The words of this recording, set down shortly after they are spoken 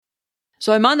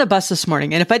So I'm on the bus this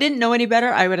morning, and if I didn't know any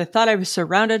better, I would have thought I was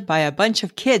surrounded by a bunch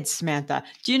of kids, Samantha.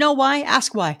 Do you know why?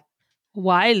 Ask why.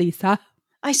 Why, Lisa?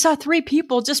 I saw 3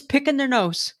 people just picking their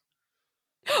nose.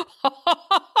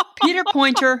 Peter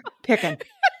Pointer picking.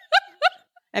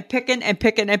 And picking and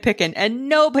picking and picking. And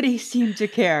nobody seemed to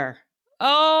care.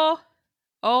 Oh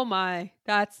my.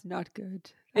 That's not good.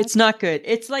 It's not good.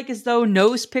 It's like as though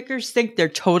nose pickers think they're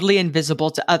totally invisible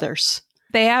to others.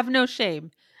 They have no shame.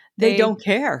 They don't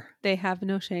care. They have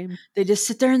no shame. They just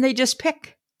sit there and they just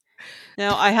pick.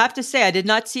 Now, I have to say, I did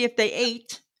not see if they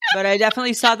ate, but I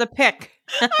definitely saw the pick.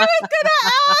 I was going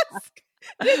to ask,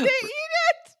 did they eat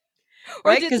it? Or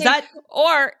Right? Because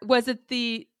or was it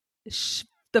the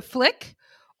flick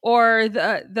or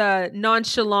the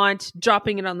nonchalant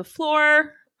dropping it on the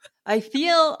floor? I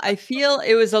feel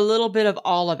it was a little bit of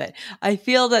all of it. I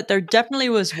feel that there definitely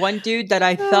was one dude that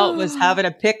I felt was having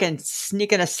a pick and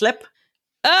sneaking a slip.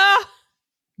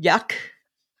 Yuck.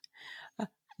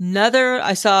 Another,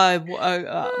 I saw,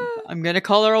 I'm going to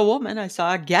call her a woman. I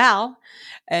saw a gal,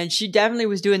 and she definitely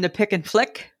was doing the pick and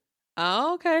flick.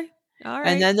 Oh, okay. All right.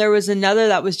 And then there was another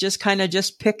that was just kind of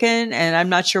just picking, and I'm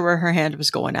not sure where her hand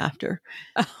was going after.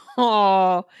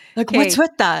 Oh. Like, what's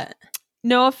with that?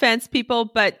 No offense, people,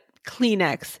 but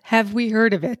Kleenex. Have we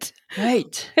heard of it?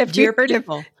 Right. Have you heard of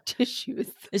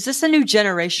tissues? Is this a new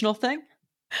generational thing?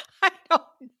 I don't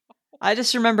know. I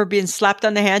just remember being slapped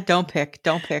on the hand. Don't pick.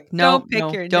 Don't pick. No, don't pick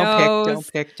no, your don't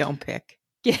nose. pick. Don't pick.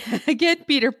 Don't pick. Get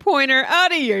Peter Pointer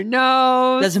out of your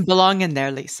nose. Doesn't belong in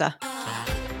there, Lisa.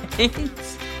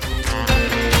 Thanks.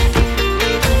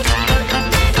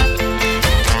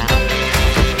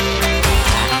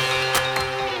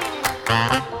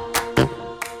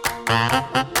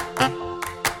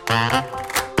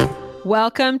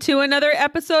 Welcome to another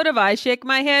episode of I Shake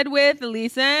My Head with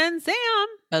Lisa and Sam.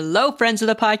 Hello, friends of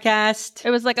the podcast.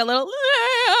 It was like a little,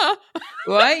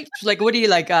 right? Like, what do you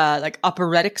like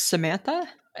operatic Samantha?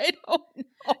 I don't know.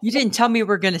 You didn't tell me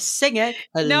we're going to sing it.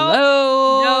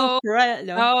 No.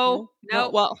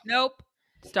 Well, nope.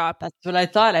 Stop. That's what I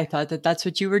thought. I thought that's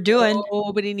what you were doing.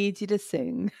 Nobody needs you to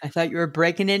sing. I thought you were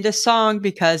breaking into song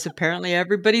because apparently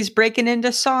everybody's breaking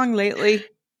into song lately.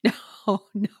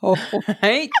 No.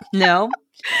 Right? No.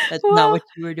 That's not what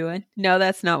you were doing. No,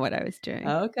 that's not what I was doing.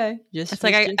 Okay. It's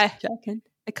like I checking.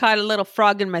 I caught a little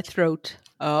frog in my throat.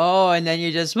 Oh, and then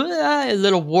you just a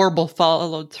little warble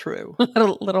followed through.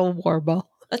 little warble.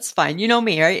 That's fine. You know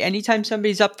me, right? Anytime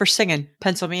somebody's up for singing,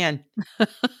 pencil me in.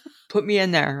 Put me in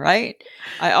there, right?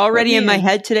 I already in my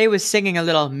head today was singing a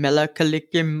little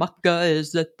Melakalikimaka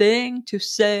is the thing to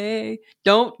say.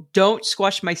 Don't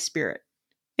squash my spirit.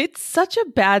 It's such a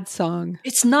bad song.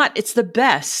 It's not. It's the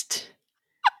best.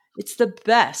 It's the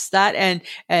best. That and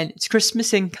it's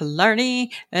Christmas in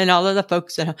Killarney and all of the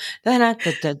folks at home.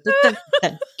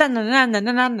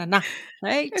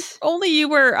 Right? If only you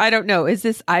were, I don't know, is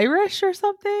this Irish or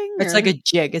something? It's like a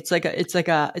jig. It's like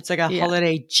a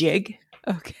holiday jig.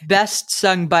 Okay. Best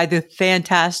sung by the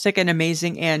fantastic and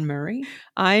amazing Anne Murray.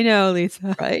 I know,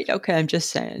 Lisa. Right? Okay, I'm just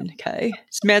saying. Okay.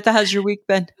 Samantha, how's your week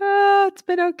been? It's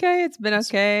been okay. It's been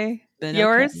okay.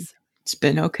 Yours? Okay. It's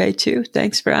been okay too.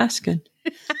 Thanks for asking.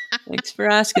 Thanks for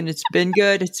asking. It's been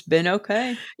good. It's been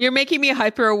okay. You're making me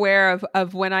hyper aware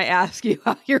of when I ask you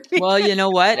how you're feeling. Well, you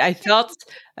know what? I felt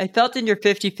in your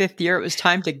 55th year it was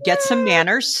time to get some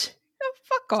manners. Oh,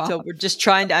 fuck off. So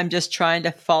I'm just trying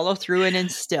to follow through and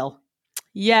instill.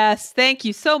 Yes. Thank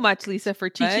you so much, Lisa, for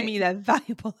teaching me that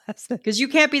valuable lesson. Because you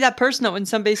can't be that person that when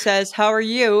somebody says, "How are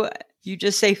you?" you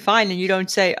just say fine and you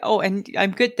don't say, "Oh, and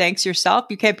I'm good, thanks." Yourself.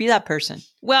 You can't be that person.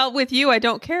 Well, with you, I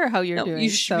don't care how you're doing. You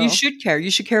should care.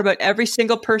 You should care about every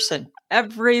single person.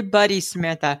 Everybody,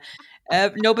 Samantha.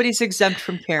 Nobody's exempt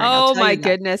from caring. Oh my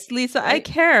goodness, Lisa, right? I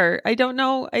care. I don't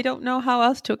know how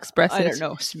else to express it. I don't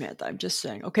know, Samantha. I'm just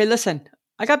saying. Okay, listen.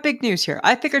 I got big news here.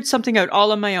 I figured something out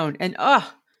all on my own. And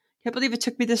can't believe it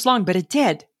took me this long, but it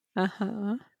did.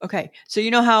 Uh-huh. Okay. So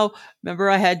you know how, remember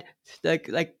I had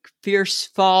like fierce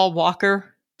fall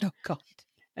walker? Oh God.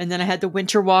 And then I had the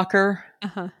winter walker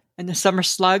and the summer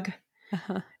slug.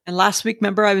 And last week,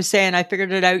 remember I was saying I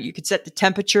figured it out. You could set the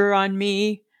temperature on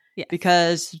me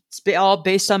because it's all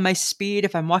based on my speed.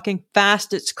 If I'm walking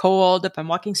fast, it's cold. If I'm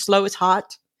walking slow, it's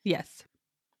hot. Yes.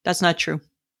 That's not true.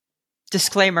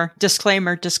 Disclaimer.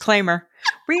 Disclaimer.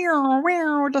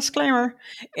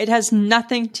 It has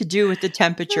nothing to do with the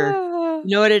temperature. You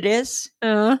know what it is?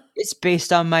 It's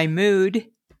based on my mood.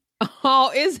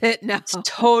 Oh, is it now? It's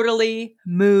totally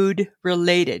mood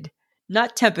related,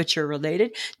 not temperature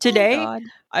related. Today,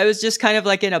 I was just kind of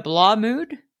like in a blah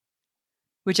mood.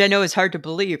 which I know is hard to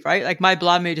believe, right? Like my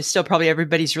blah mood is still probably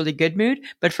everybody's really good mood,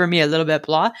 but for me, a little bit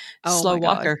blah. Slow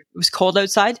walker. It was cold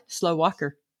outside, slow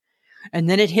walker. And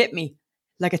then it hit me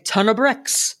like a ton of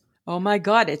bricks. Oh my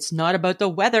God, it's not about the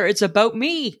weather. It's about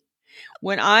me.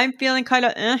 When I'm feeling kind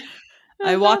of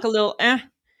I walk a little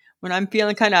When I'm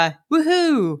feeling kind of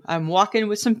woohoo, I'm walking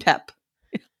with some pep.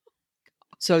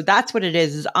 So that's what it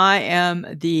is I am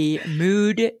the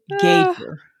mood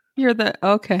gauger. You're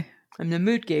okay. I'm the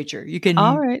mood gauger. You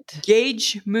can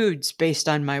gauge moods based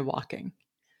on my walking.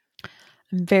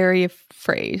 I'm very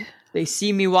afraid. They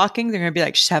see me walking, they're going to be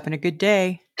like, she's having a good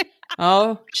day.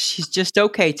 Oh, she's just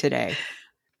okay today.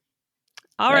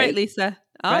 All right, Lisa.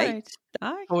 All right.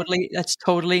 That's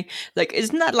totally like,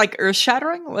 isn't that like earth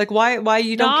shattering? Like why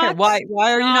you don't care?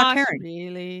 Why are you not caring?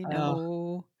 Really?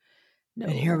 No.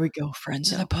 And here we go,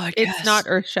 friends of the podcast. It's not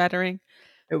earth shattering.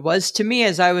 It was to me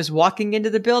as I was walking into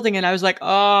the building and I was like,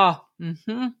 I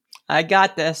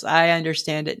got this. I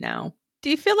understand it now. Do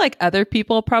you feel like other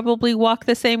people probably walk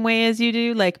the same way as you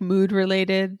do, like mood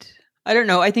related? I don't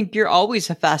know. I think you're always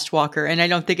a fast walker and I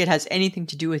don't think it has anything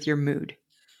to do with your mood.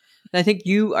 I think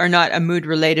you are not a mood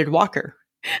related walker.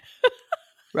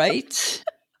 Right?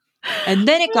 And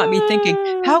then it got me thinking,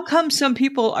 how come some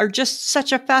people are just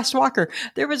such a fast walker?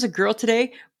 There was a girl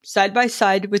today side by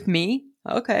side with me.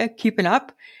 Okay, keeping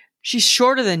up. She's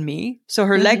shorter than me, so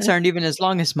her legs aren't even as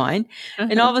long as mine.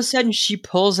 And all of a sudden she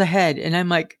pulls ahead and I'm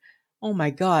like, oh my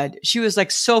God. She was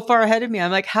like so far ahead of me.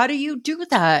 I'm like, how do you do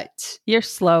that? You're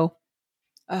slow.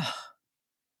 I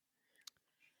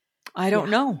don't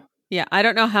know. Yeah, I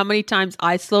don't know how many times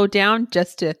I slow down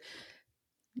just to...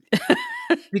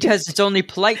 because it's only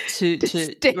polite to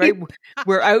right?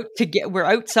 We're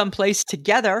out someplace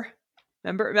together.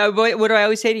 Remember, what do I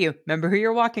always say to you? Remember who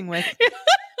you're walking with,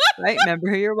 right? Remember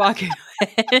who you're walking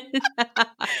with.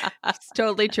 It's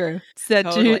totally true.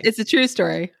 It's a true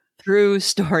story. True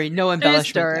story. No embellishment.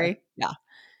 True story. There. Yeah,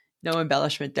 no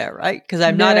embellishment there, right? Because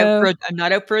I'm not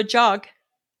out for a jog.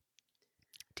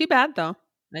 Too bad, though.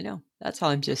 I know. That's all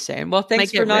I'm just saying. Well,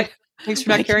 thanks for not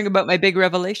caring about my big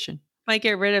revelation. Might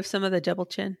get rid of some of the double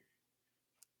chin.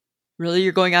 Really?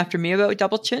 You're going after me about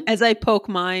double chin? As I poke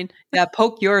mine. Yeah,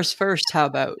 poke yours first. How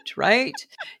about, right?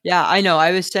 Yeah, I know.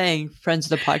 I was saying, friends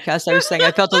of the podcast, I was saying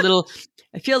I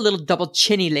feel a little double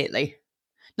chinny lately.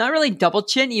 Not really double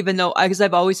chin, even though, because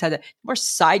I've always had a more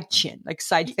side chin, like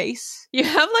side face. You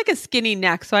have like a skinny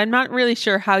neck, so I'm not really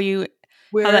sure how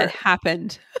that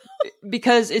happened.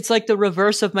 Because it's like the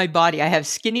reverse of my body. I have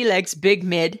skinny legs, big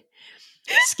mid,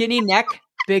 skinny neck,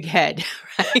 big head,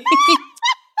 right?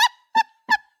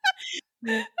 Oh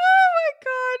my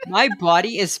God. My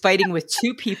body is fighting with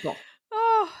two people.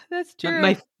 Oh, that's true.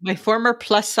 My former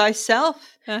plus size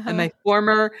self and my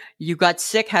former, you got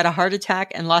sick, had a heart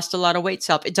attack and lost a lot of weight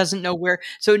self. It doesn't know where.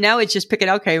 So now it's just picking,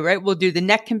 okay, right? We'll do the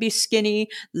neck can be skinny,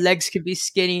 legs can be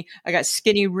skinny. I got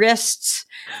skinny wrists,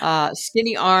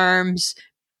 skinny arms,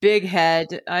 big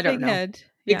head. I don't know.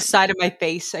 Big side of my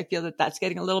face. I feel that's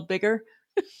getting a little bigger.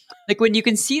 Like when you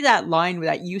can see that line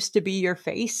that used to be your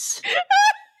face.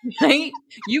 Right?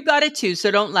 You got it too, so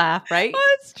don't laugh, right?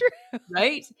 Oh, that's true.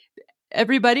 Right?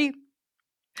 Everybody,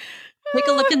 take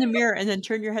a look in the mirror and then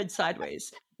turn your head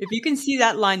sideways. If you can see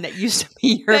that line that used to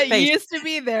be your face. That used to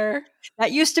be there.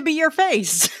 That used to be your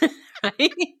face.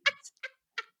 Right?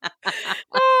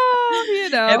 Oh,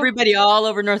 Everybody all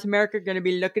over North America are going to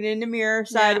be looking in the mirror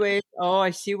sideways. Yeah. Oh, I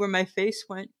see where my face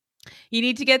went. You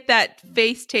need to get that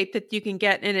face tape that you can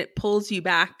get and it pulls you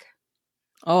back.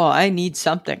 Oh, I need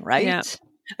something, right? Yeah.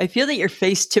 I feel that your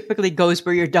face typically goes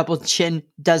where your double chin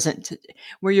doesn't.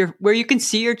 Where you can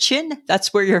see your chin,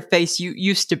 that's where your face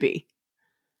used to be.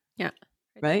 Yeah.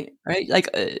 Right? Like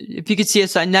if you could see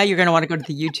us now, you're going to want to go to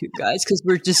the YouTube, guys, because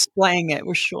we're displaying it.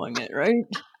 We're showing it, right?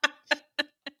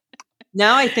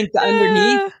 Now I think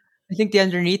the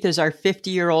underneath is our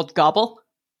 50-year-old gobble.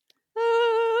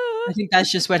 I think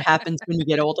that's just what happens when you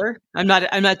get older. I'm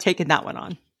not taking that one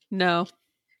on. No.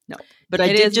 But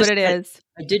it is what it is.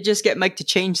 I did just get Mike to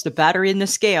change the battery in the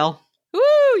scale.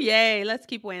 Woo! Yay! Let's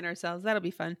keep weighing ourselves. That'll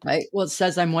be fun. Right. Well, it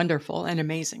says I'm wonderful and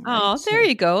amazing. Right? Oh, there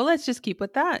you go. Let's just keep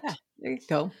with that. Yeah, there you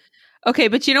go. Okay,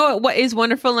 but you know what is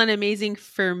wonderful and amazing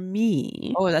for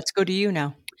me? Oh, let's go to you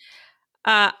now.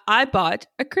 I bought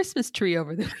a Christmas tree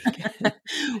over the weekend.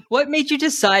 What made you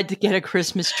decide to get a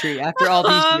Christmas tree after all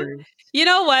these years? You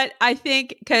know what? I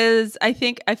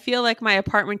feel like my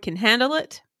apartment can handle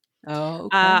it. Oh,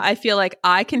 okay. I feel like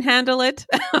I can handle it.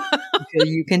 Okay,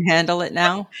 you can handle it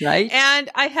now, right? And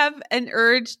I have an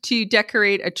urge to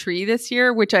decorate a tree this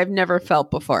year, which I've never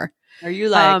felt before. Are you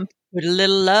like Put a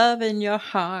little love in your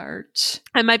heart.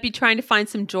 I might be trying to find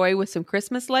some joy with some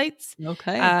Christmas lights.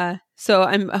 Okay. So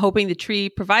I'm hoping the tree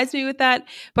provides me with that.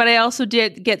 But I also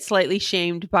did get slightly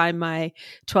shamed by my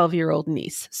 12-year-old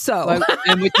niece. So,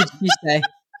 and what did she say?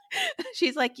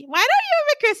 She's like, why don't you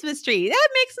have a Christmas tree? That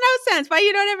makes no sense. Why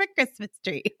you don't have a Christmas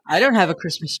tree? I don't have a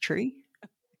Christmas tree.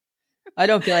 I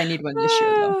don't feel I need one this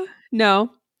year, though.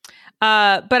 No.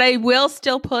 But I will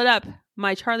still put up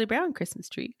my Charlie Brown Christmas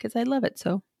tree because I love it.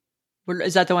 So,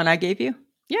 is that the one I gave you?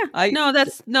 Yeah. No,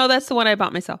 that's the one I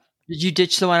bought myself. Did you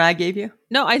ditch the one I gave you?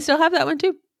 No, I still have that one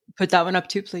too. Put that one up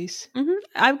too, please.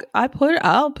 Mm-hmm. I'll put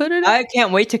it up. I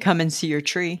can't wait to come and see your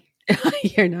tree.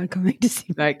 You're not coming to see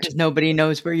me, right? Because nobody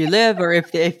knows where you live, or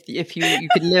if you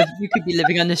could be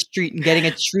living on the street and getting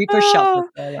a tree for shelter.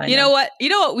 You know what? You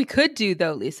know what we could do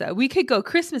though, Lisa? We could go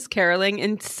Christmas caroling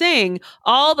and sing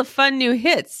all the fun new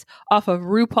hits off of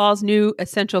RuPaul's new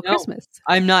Essential Christmas.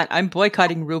 I'm not. I'm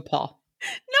boycotting RuPaul.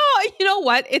 No, you know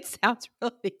what? It sounds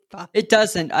really fun. It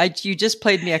doesn't. You just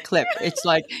played me a clip. It's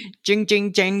like jing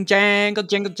jing jang jangle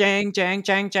jingle jang jang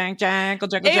jang jang jangle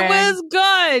jingle jang. It was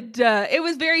good. It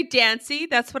was very dancey.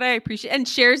 That's what I appreciate. And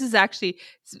Cher's is actually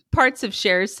parts of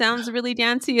Cher's sounds really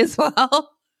dancey as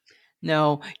well.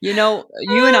 No, you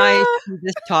and I see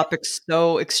this topic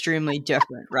so extremely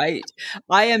different, right?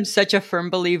 I am such a firm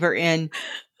believer in.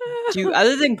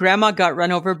 Other than Grandma got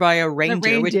run over by a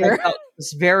reindeer, which I felt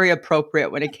was very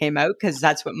appropriate when it came out because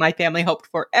that's what my family hoped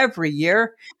for every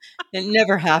year. It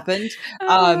never happened.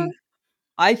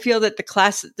 I feel that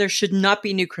there should not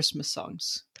be new Christmas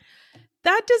songs.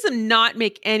 That does not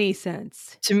make any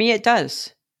sense. To me, it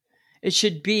does. It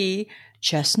should be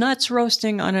chestnuts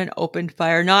roasting on an open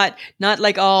fire, not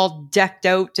like all decked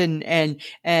out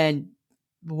and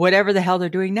whatever the hell they're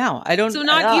doing now. I don't. So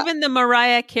not even the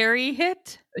Mariah Carey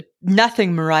hit.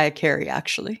 Nothing Mariah Carey,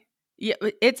 actually. Yeah,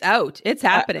 it's out. It's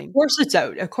happening. Of course it's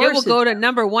out. Of course it will go to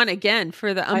number one again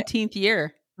for the umpteenth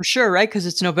year. For sure, right? Because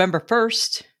it's November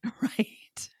 1st.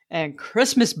 Right. And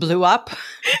Christmas blew up.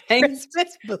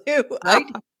 Christmas blew up.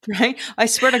 Right? I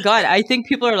swear to God, I think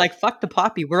people are like, fuck the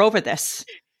poppy. We're over this.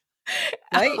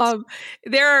 Right?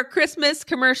 There are Christmas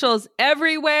commercials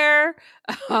everywhere.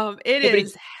 It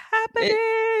is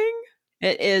happening.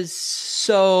 It is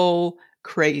so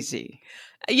crazy.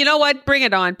 You know what? Bring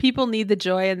it on. People need the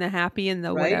joy and the happy and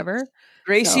the whatever.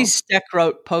 Gracie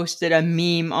Steckroat posted a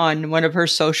meme on one of her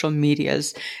social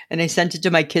medias, and I sent it to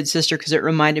my kid sister because it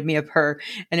reminded me of her.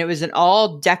 And it was an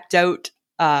all decked out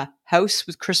house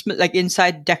with Christmas, like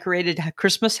inside decorated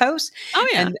Christmas house. Oh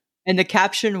yeah. And the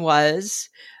caption was,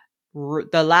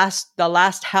 the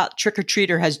last trick or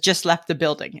treater has just left the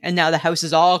building, and now the house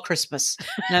is all Christmas.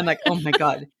 And I'm like, oh my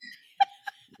God.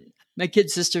 My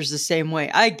kid sister's the same way.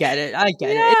 I get it.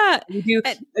 Yeah. We do.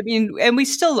 I mean, and we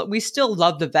still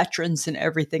love the veterans and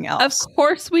everything else. Of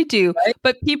course we do. Right?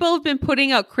 But people have been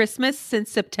putting out Christmas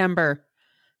since September.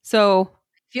 So I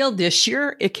feel this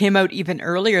year it came out even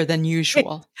earlier than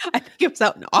usual. I think it was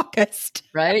out in August.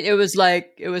 Right? It was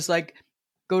like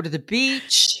go to the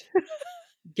beach.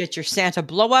 Get your Santa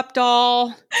blow-up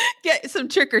doll. Get some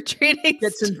trick-or-treating.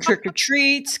 Get some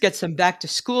trick-or-treats. Get some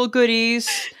back-to-school goodies.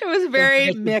 It was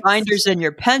very mixed. Binders and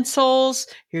your pencils.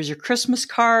 Here's your Christmas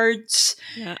cards.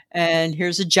 Yeah. And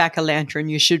here's a jack-o'-lantern.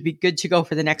 You should be good to go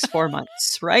for the next 4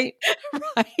 months, right?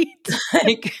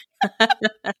 Right.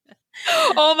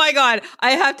 Oh my God.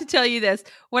 I have to tell you this.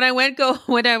 When I went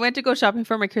to go shopping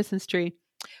for my Christmas tree,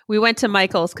 we went to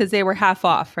Michael's because they were half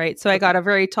off, right? So I got a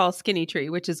very tall, skinny tree,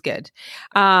 which is good.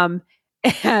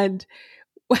 And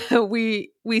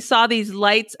we saw these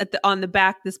lights on the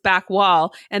back, this back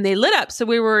wall, and they lit up. So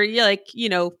we were like,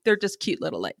 they're just cute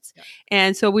little lights. Yeah.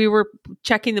 And so we were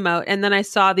checking them out. And then I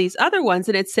saw these other ones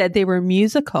and it said they were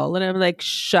musical. And I'm like,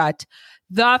 shut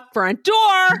the front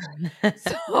door.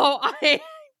 So I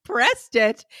pressed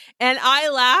it and I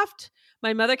laughed.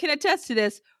 My mother can attest to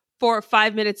this for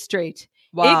 5 minutes straight.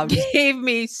 Wow. It gave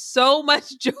me so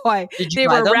much joy. Did you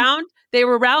buy them? They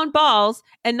were round balls.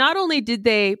 And not only did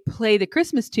they play the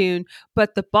Christmas tune,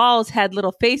 but the balls had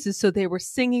little faces. So they were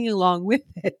singing along with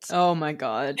it. Oh my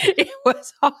God. It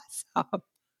was awesome.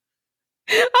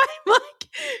 I'm like,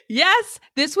 yes,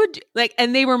 this would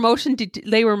and they were motion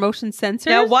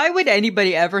censored. Now, why would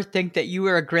anybody ever think that you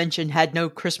were a Grinch and had no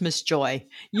Christmas joy?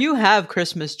 You have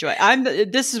Christmas joy.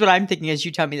 This is what I'm thinking as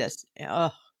you tell me this.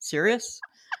 Oh, serious?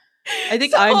 I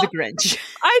think I'm the Grinch.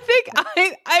 I think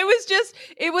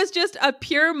it was just a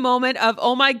pure moment of,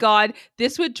 oh my God,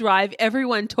 this would drive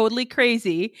everyone totally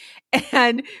crazy.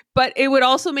 But it would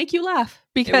also make you laugh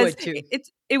because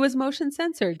it was motion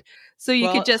censored. So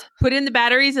you could just put in the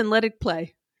batteries and let it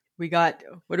play.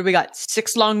 What do we got?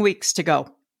 6 long weeks to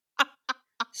go.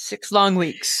 6 long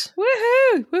weeks.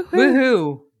 Woohoo! Woohoo!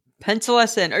 Woohoo! Pencil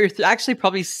us in. Or actually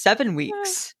probably 7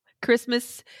 weeks.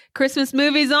 Christmas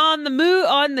movies on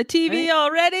the TV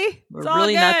already. It's all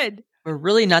good. We're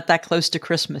really not that close to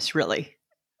Christmas, really.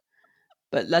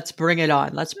 But let's bring it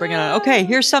on. Okay,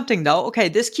 here's something though. Okay,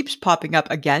 this keeps popping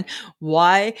up again.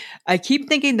 Why? I keep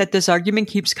thinking that this argument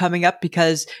keeps coming up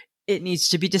because it needs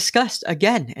to be discussed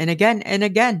again and again and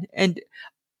again. And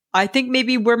I think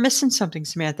maybe we're missing something,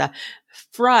 Samantha.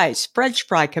 French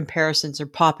fry comparisons are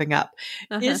popping up.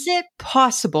 Is it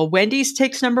possible, Wendy's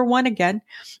takes number 1 again,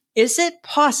 is it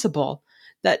possible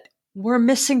that we're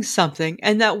missing something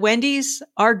and that Wendy's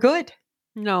are good?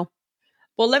 No.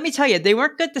 Well, let me tell you, they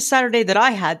weren't good the Saturday that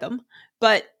I had them,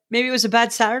 but maybe it was a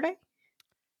bad Saturday?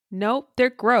 Nope, they're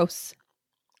gross.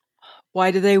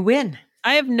 Why do they win?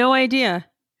 I have no idea.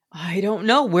 I don't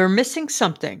know. We're missing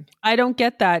something. I don't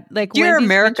get that. Like, Dear Wendy's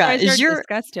America,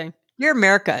 disgusting. Dear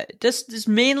America, this is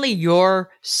mainly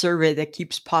your survey that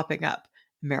keeps popping up.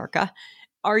 America,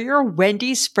 are your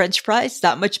Wendy's French fries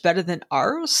that much better than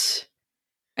ours?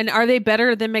 And are they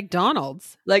better than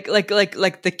McDonald's? Like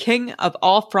the king of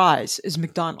all fries is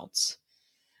McDonald's.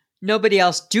 Nobody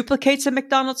else duplicates a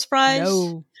McDonald's fries.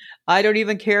 No. I don't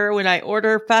even care when I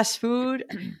order fast food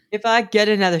if I get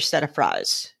another set of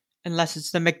fries, unless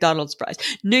it's the McDonald's fries.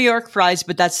 New York fries,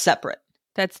 but that's separate.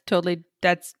 That's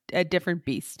a different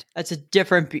beast. That's a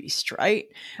different beast, right?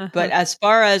 But as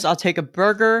far as I'll take a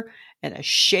burger and a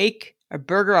shake, a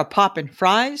burger, a pop, and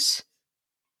fries,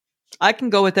 I can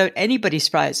go without anybody's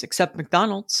fries except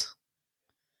McDonald's.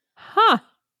 Huh.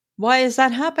 Why is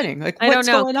that happening? Like, what's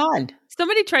going on?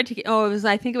 Somebody tried to,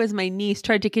 I think it was my niece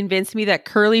tried to convince me that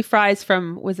curly fries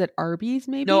from, was it Arby's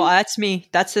maybe? No, that's me.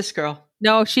 That's this girl.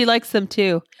 No, she likes them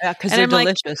too. Yeah, because they're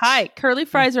delicious. Like, hi, curly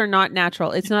fries are not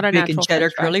natural. It's not a natural bacon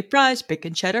cheddar curly fries,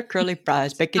 bacon cheddar curly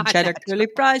fries, bacon cheddar curly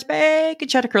fries, bacon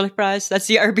cheddar curly fries. That's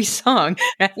the Arby's song,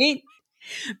 right?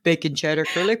 Bacon cheddar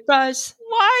curly fries.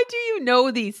 Why do you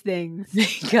know these things?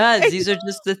 Because these are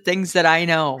just the things that I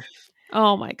know.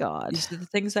 Oh my God. These are the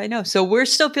things I know. So we're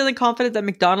still feeling confident that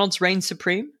McDonald's reigns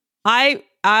supreme?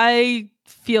 I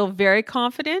feel very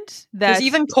confident that... Because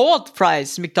even cold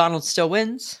fries, McDonald's still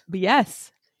wins.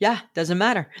 Yes. Yeah, doesn't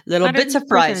matter. Little 100%. Bits of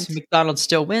fries, McDonald's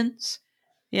still wins.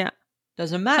 Yeah.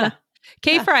 Doesn't matter.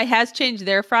 K-Fry has changed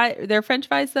their French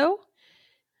fries though.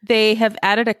 They have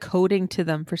added a coating to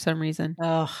them for some reason.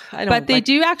 Oh, I don't. But they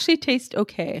do actually taste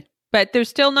okay. But they're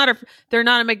still not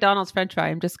a McDonald's French fry.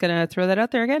 I'm just gonna throw that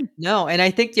out there again. No, and I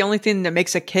think the only thing that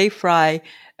makes a K-Fry,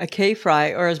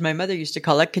 or as my mother used to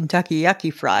call it, Kentucky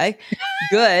Yucky Fry,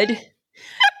 good,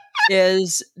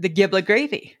 is the giblet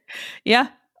gravy. Yeah.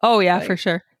 Oh yeah, right? For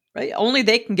sure. Right. Only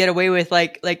they can get away with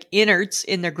like innards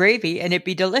in their gravy, and it'd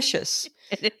be delicious.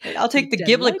 I'll take the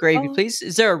giblet gravy, please.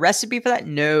 Is there a recipe for that?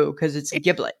 No, because it's a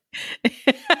giblet.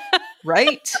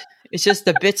 Right? It's just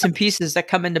the bits and pieces that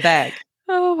come in the bag.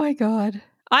 Oh my God.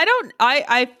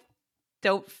 I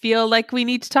don't feel like we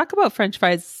need to talk about French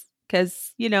fries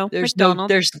because, there's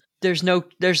McDonald's. there's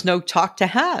no talk to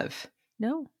have.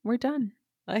 No, we're done.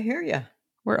 I hear you.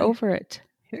 We're over it.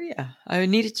 Hear you. I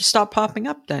need it to stop popping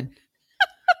up then.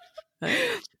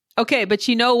 Okay, but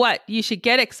you know what? You should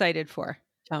get excited for.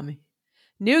 Tell me.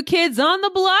 New Kids on the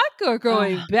Block are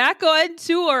going back on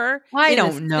tour. I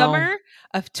don't know. Summer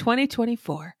of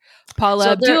 2024.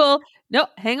 Paula Abdul. No,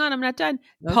 hang on. I'm not done.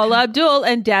 Okay. Paula Abdul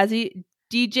and DJ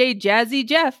Jazzy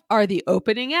Jeff are the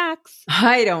opening acts.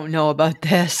 I don't know about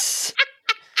this.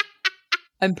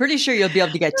 I'm pretty sure you'll be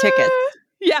able to get tickets.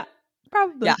 Yeah,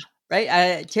 probably. Yeah,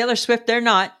 right? Taylor Swift, they're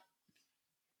not.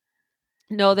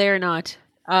 No, they're not.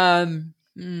 I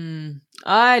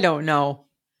don't know.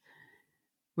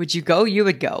 Would you go? You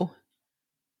would go.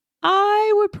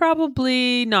 I would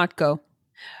probably not go.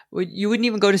 You wouldn't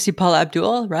even go to see Paula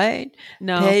Abdul, right?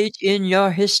 No. Page in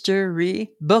your history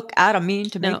book. I don't mean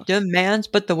to make demands,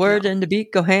 but the word and the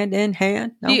beat go hand in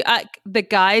hand. No. The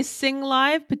guys sing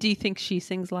live, but do you think she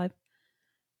sings live?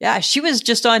 Yeah, she was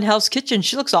just on Hell's Kitchen.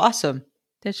 She looks awesome.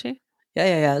 Did she?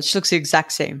 Yeah. She looks the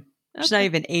exact same. Okay. She's not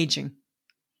even aging.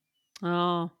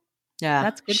 Oh. Yeah.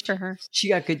 That's good for her. She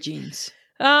got good genes.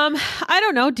 I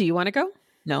don't know. Do you want to go?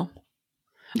 No.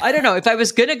 I don't know. If I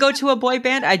was going to go to a boy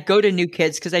band, I'd go to New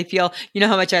Kids because I feel,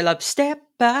 how much I love step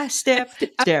by step.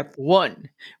 Step one,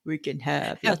 we can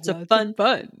have lots of fun.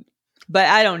 But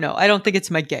I don't know. I don't think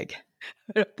it's my gig.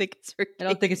 I don't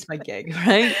think it's my gig,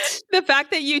 right? The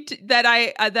fact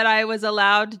that I was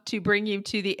allowed to bring you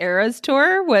to the Eras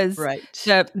tour was right.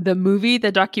 The movie,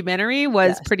 the documentary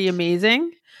was pretty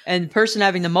amazing. And the person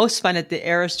having the most fun at the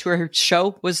Eras tour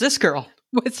show was this girl.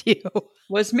 Was you?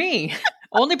 Was me.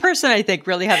 Only person I think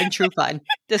really having true fun.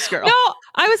 This girl. No,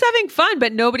 I was having fun,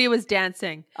 but nobody was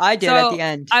dancing. I did at the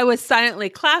end. I was silently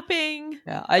clapping.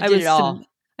 Yeah, I did it all.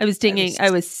 I was singing.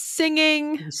 I was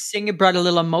singing. Singing brought a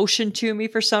little emotion to me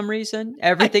for some reason.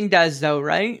 Everything does, though,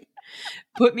 right?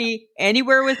 Put me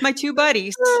anywhere with my two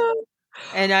buddies,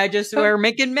 and I just were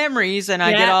making memories, and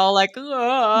I get all like, get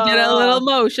a little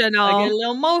emotional. I get a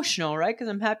little emotional, right? Because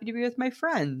I'm happy to be with my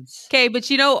friends. Okay, but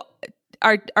you know,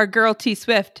 our girl T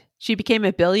Swift, she became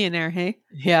a billionaire, hey?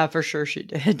 Yeah, for sure she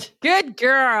did. Good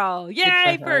girl.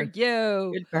 Yay for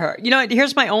you. Good for her. You know,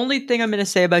 here's my only thing I'm going to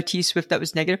say about T Swift that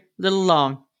was negative. A little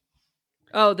long.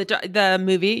 Oh, the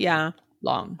movie? Yeah.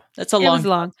 Long. That's a long. It was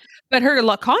long. But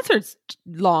her concert's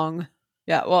long.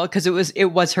 Yeah, well, because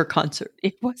it was her concert.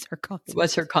 It was her concert. It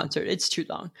was her concert. It's too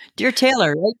long. Dear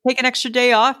Taylor, right? Take an extra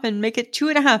day off and make it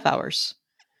 2.5 hours.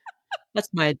 That's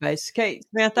my advice. Okay,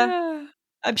 Samantha,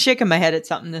 I'm shaking my head at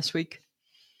something this week.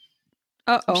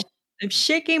 Uh-oh. I'm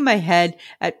shaking my head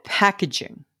at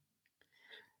packaging.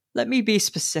 Let me be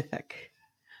specific.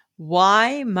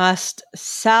 Why must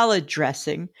salad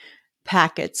dressing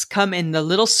packets come in the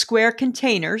little square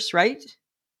containers, right?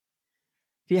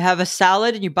 If you have a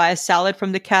salad and you buy a salad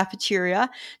from the cafeteria,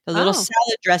 the little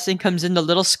salad dressing comes in the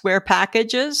little square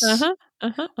packages.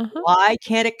 Why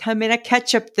can't it come in a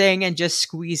ketchup thing and just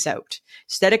squeeze out?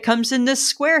 Instead, it comes in this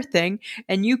square thing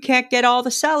and you can't get all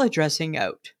the salad dressing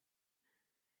out.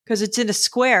 Because it's in a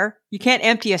square. You can't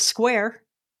empty a square.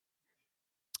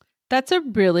 That's a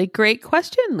really great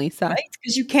question, Lisa. Right?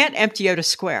 Because you can't empty out a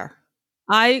square.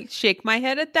 I shake my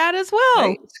head at that as well.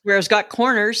 Right? Squares got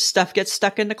corners. Stuff gets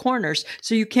stuck in the corners.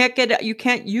 So you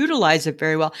can't utilize it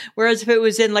very well. Whereas if it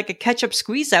was in like a ketchup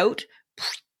squeeze out,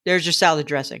 there's your salad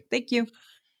dressing. Thank you.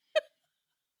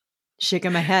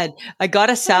 Shaking my head. I got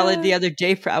a salad the other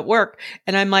day at work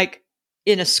and I'm like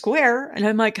in a square and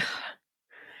I'm like,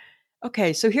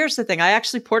 okay, so here's the thing. I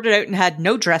actually poured it out and had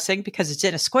no dressing because it's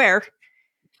in a square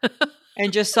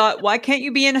and just thought, why can't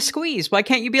you be in a squeeze? Why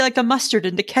can't you be like the mustard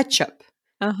and the ketchup?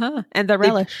 And the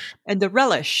relish. And the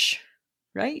relish,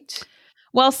 right?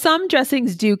 Well, some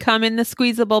dressings do come in the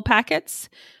squeezable packets,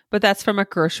 but that's from a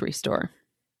grocery store.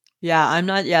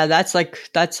 Yeah, that's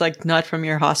like not from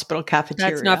your hospital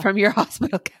cafeteria. That's not from your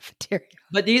hospital cafeteria.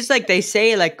 But these, like they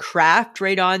say, like Kraft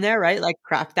right on there, right? Like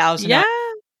Kraft 1000. Yeah.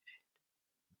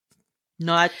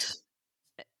 Not.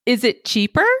 Is it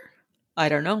cheaper? I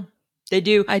don't know. They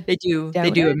do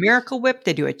a Miracle Whip.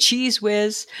 They do a Cheese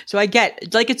Whiz. So I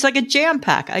get like it's like a jam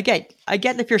pack. I get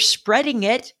if you're spreading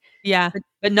it,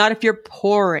 but not if you're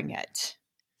pouring it.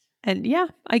 And yeah,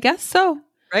 I guess so.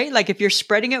 Right? Like if you're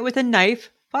spreading it with a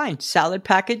knife, fine. Salad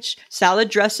package, salad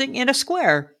dressing in a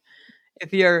square.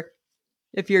 If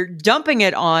you're dumping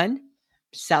it on,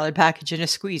 salad package in a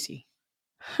squeezy.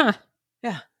 Huh.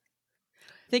 Yeah.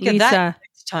 Think Lisa, of that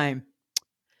next time.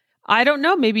 I don't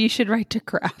know. Maybe you should write to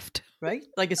Kraft. Right?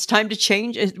 Like it's time to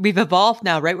change. We've evolved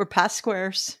now, right? We're past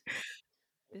squares.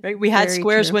 Right? We had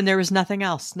squares when there was nothing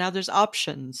else. Now there's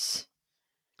options.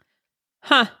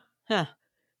 Huh.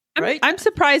 Right? I'm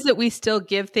surprised that we still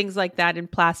give things like that in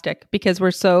plastic because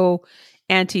we're so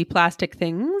anti-plastic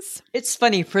things. It's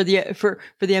funny for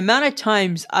the amount of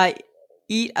times I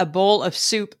eat a bowl of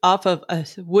soup off of a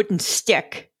wooden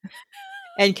stick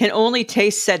and can only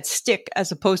taste said stick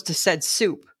as opposed to said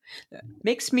soup.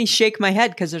 Makes me shake my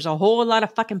head because there's a whole lot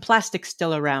of fucking plastic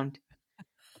still around.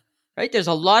 Right? There's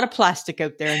a lot of plastic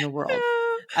out there in the world.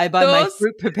 I buy my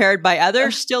fruit prepared by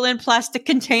others still in plastic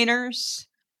containers.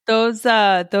 Those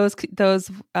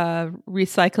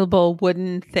recyclable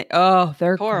wooden things. Oh,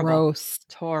 they're horrible. Gross.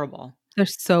 It's horrible. They're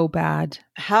so bad.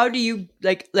 How do you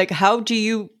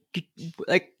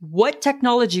what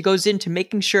technology goes into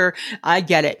making sure I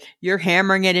get it? You're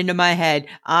hammering it into my head.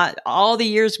 All the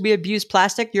years we abuse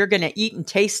plastic, you're going to eat and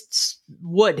taste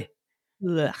wood.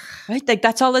 Ugh. Right? Like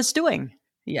that's all it's doing.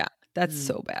 Yeah, that's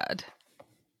so bad.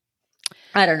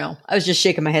 I don't know. I was just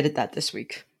shaking my head at that this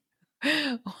week.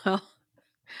 Well,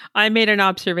 I made an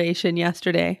observation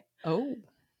yesterday. Oh.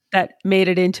 That made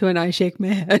it into an I shake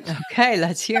my head. Okay,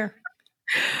 let's hear.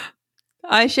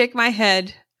 I shake my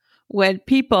head when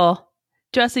people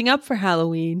dressing up for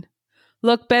Halloween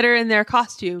look better in their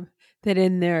costume than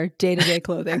in their day-to-day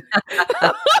clothing.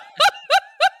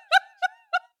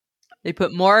 They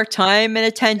put more time and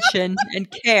attention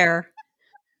and care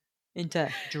into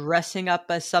dressing up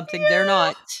as something they're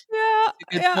not. Yeah.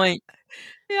 That's a good point.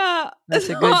 Yeah. That's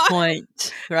a good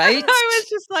point, right? I was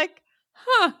just like,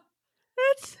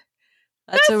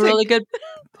 That's a really good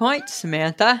point,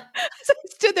 Samantha. So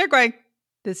I stood there going,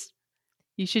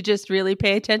 you should just really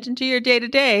pay attention to your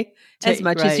day-to-day as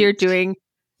much as you're doing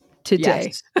today.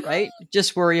 Yes, right?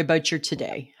 Just worry about your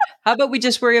today. How about we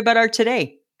just worry about our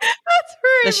today? That's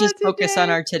Let's just focus on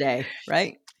our today,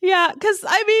 right? Yeah, because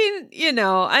am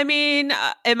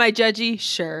I judgy?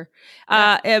 Sure.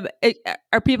 Yeah.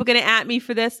 Are people going to at me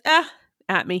for this?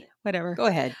 At me, whatever. Go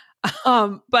ahead.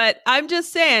 But I'm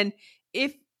just saying,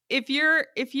 if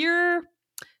you're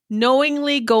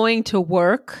knowingly going to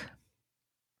work,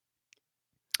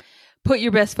 put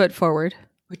your best foot forward.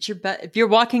 If you're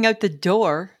walking out the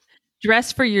door,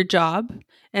 dress for your job.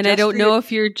 And I don't know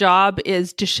if your job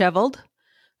is disheveled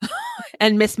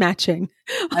and mismatching.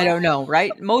 I don't know,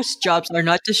 right? Most jobs are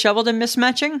not disheveled and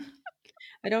mismatching.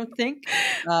 I don't think.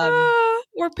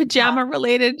 Or pajama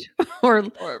related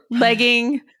or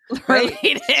legging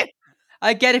related.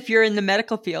 I get if you're in the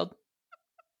medical field.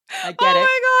 I get it.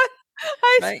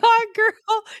 Oh my God. I saw a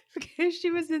girl because she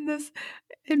was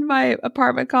in my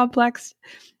apartment complex.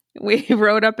 We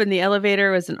rode up in the elevator.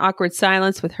 It was an awkward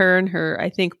silence with her and her, I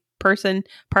think,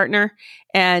 partner.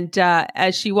 And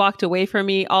as she walked away from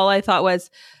me, all I thought was,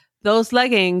 those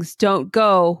leggings don't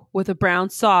go with a brown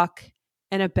sock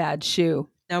and a bad shoe.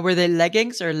 Now, were they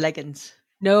leggings or leggings?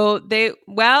 No,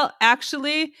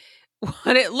 actually,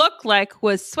 what it looked like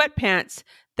was sweatpants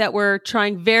that were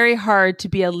trying very hard to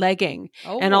be a legging.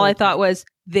 Oh, and all I thought was,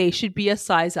 they should be a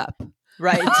size up.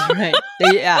 Right, right.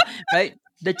 Right.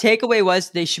 The takeaway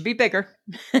was they should be bigger.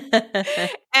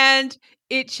 And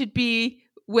it should be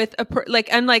with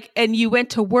and you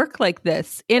went to work like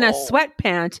this in a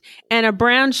sweatpant and a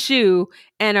brown shoe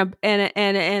and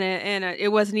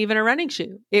it wasn't even a running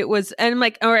shoe. It was, and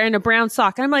a brown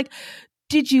sock. And I'm like,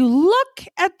 did you look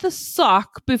at the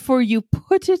sock before you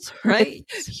put it right?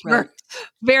 Right.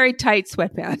 Very tight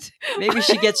sweatpants. Maybe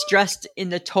she gets dressed in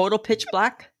the total pitch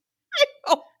black.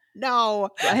 Oh no!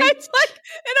 Right? It's all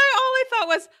I thought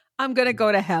was, I'm gonna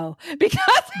go to hell because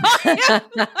I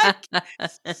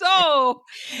am so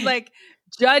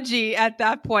judgy at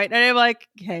that point, and I'm like,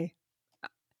 okay,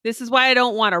 this is why I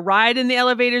don't want to ride in the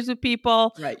elevators with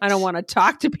people. Right. I don't want to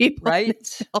talk to people.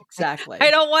 Right. Exactly.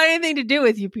 I don't want anything to do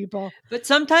with you people. But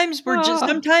sometimes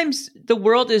sometimes the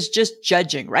world is just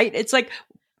judging, right? It's like,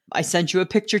 I sent you a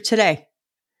picture today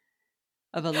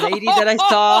of a lady that I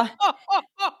saw.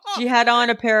 She had on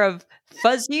a pair of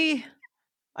fuzzy,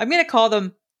 I'm going to call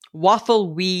them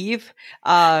waffle weave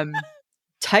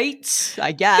tights,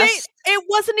 I guess. It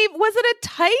wasn't even, was it a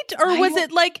tight or was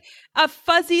it like a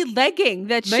fuzzy legging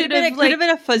that should have could have been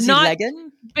a fuzzy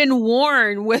legging? Been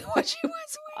worn with what she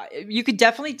was wearing? You could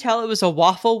definitely tell it was a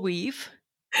waffle weave.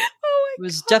 Oh my God. It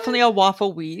was definitely a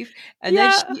waffle weave. And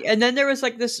then there was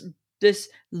like this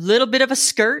little bit of a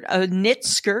skirt, a knit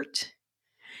skirt,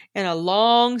 and a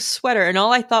long sweater. And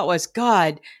all I thought was,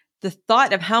 God, the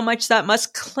thought of how much that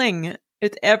must cling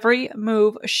with every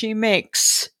move she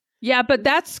makes. Yeah, but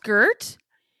that skirt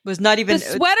was not even... The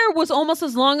sweater was almost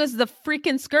as long as the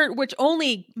freaking skirt, which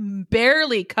only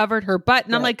barely covered her butt.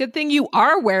 And I'm like, good thing you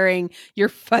are wearing your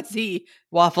fuzzy...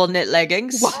 waffle knit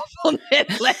leggings. Waffle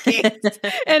knit leggings.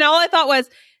 And all I thought was,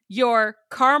 your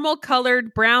caramel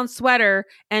colored brown sweater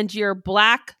and your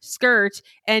black skirt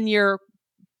and your...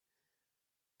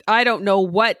 I don't know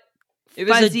what... It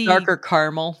was a darker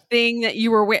caramel thing that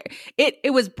you were wearing.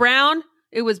 It was brown.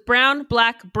 It was brown,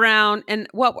 black, brown, and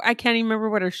I can't even remember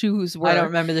what her shoes were. I don't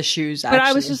remember the shoes, actually. But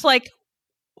I was just like,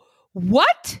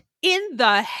 what in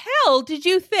the hell did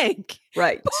you think?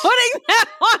 Right. Putting that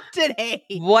on today.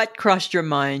 What crossed your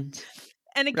mind?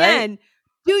 And again,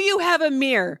 do you have a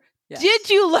mirror? Yes. Did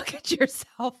you look at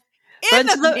yourself in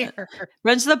the mirror?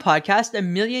 Friends of the podcast, a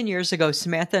million years ago,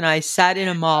 Samantha and I sat in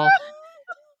a mall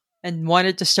and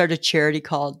wanted to start a charity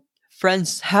called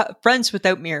Friends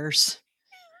Without Mirrors.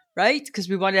 Right? Because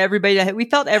we wanted everybody we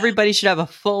felt everybody should have a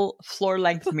full floor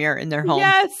length mirror in their home.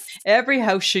 Yes. Every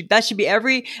house should be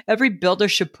every builder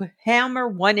should hammer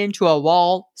one into a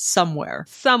wall somewhere.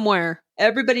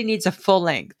 Everybody needs a full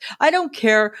length. I don't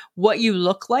care what you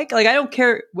look like. I don't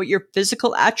care what your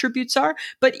physical attributes are,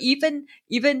 but even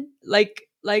like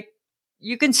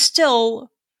you can still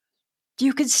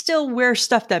wear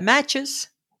stuff that matches.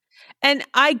 And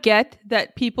I get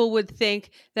that people would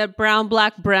think that brown,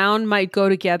 black, brown might go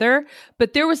together,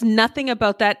 but there was nothing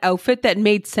about that outfit that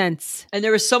made sense. And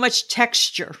there was so much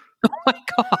texture. Oh my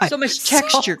God. So much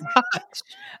texture.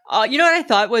 You know what I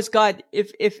thought was, God,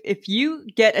 if you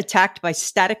get attacked by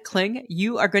static cling,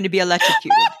 you are going to be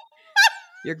electrocuted.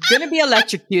 You're going to be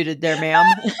electrocuted there,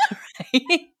 ma'am. Right?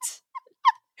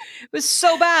 It was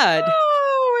so bad.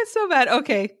 Oh, it was so bad.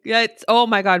 Okay. Oh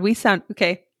my God. We sound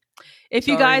okay. If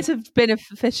you guys have been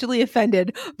officially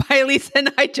offended by Lisa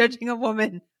and I judging a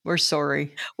woman, we're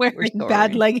sorry. Wearing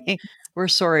bad leggings. We're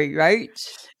sorry, right?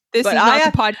 This is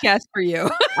not the podcast for you.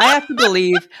 I have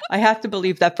to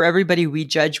believe that for everybody we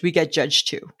judge, we get judged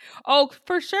too. Oh,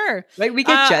 for sure. Right? We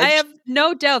get judged. I have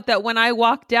no doubt that when I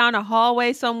walk down a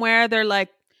hallway somewhere, they're like,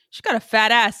 she's got a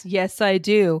fat ass. Yes, I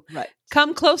do. Right.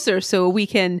 Come closer so we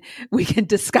can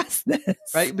discuss this.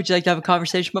 Right? Would you like to have a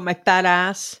conversation about my fat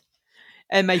ass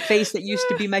and my face that used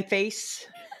to be my face?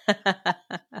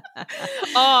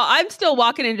 I'm still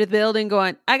walking into the building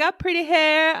going, I got pretty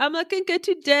hair. I'm looking good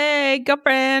today,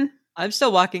 girlfriend. I'm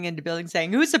still walking into the building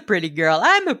saying, who's a pretty girl?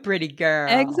 I'm a pretty girl.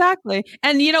 Exactly.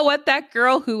 And you know what? That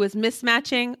girl who was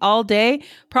mismatching all day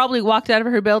probably walked out of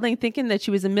her building thinking that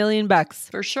she was $1 million.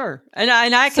 For sure. And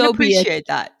I can appreciate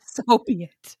that. So be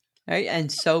it. Right?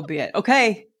 And so be it.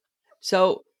 Okay.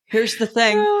 So here's the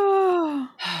thing.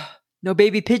 No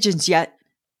baby pigeons yet.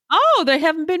 Oh, they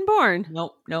haven't been born.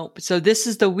 Nope. So this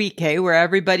is the week, hey, where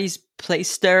everybody's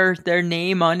placed their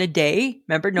name on a day.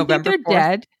 Remember, November 4th?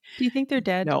 Dead? Do you think they're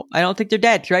dead? No, I don't think they're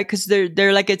dead, right? Because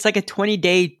they're like, it's like a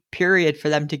 20-day period for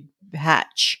them to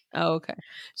hatch. Oh, okay.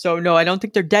 So no, I don't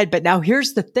think they're dead. But now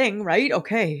here's the thing, right?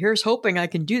 Okay, here's hoping I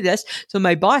can do this. So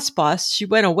my boss, she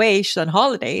went away. She's on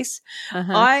holidays.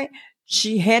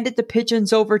 She handed the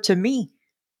pigeons over to me.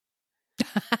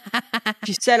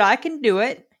 She said, I can do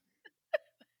it.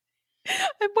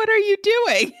 And what are you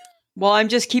doing? Well, I'm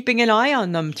just keeping an eye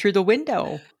on them through the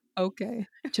window. Okay.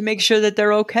 To make sure that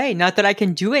they're okay. Not that I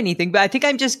can do anything, but I think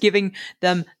I'm just giving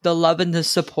them the love and the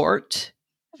support.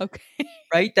 Okay.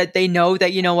 Right? That they know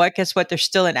that, you know what? Guess what? They're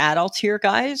still an adult here,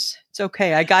 guys. It's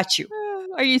okay. I got you.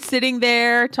 Are you sitting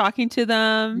there talking to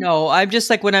them? No, I'm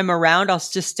just like when I'm around, I'll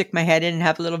just stick my head in and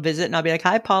have a little visit and I'll be like,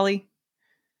 hi, Polly.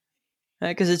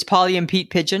 Because it's Polly and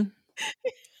Pete Pigeon.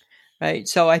 Right.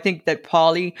 So I think that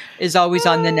Polly is always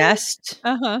on the nest.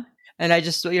 And I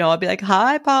just, I'll be like,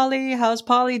 hi, Polly. How's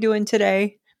Polly doing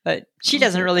today? But she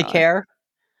doesn't really care.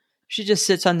 She just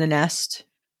sits on the nest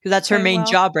because that's her main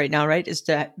job right now, right? Is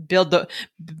to build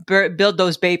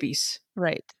those babies.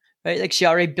 Right. Right. Like she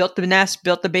already built the nest,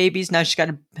 built the babies. Now she's got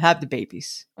to have the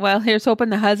babies. Well, here's hoping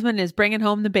the husband is bringing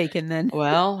home the bacon then.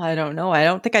 Well, I don't know. I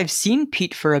don't think I've seen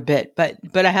Pete for a bit, but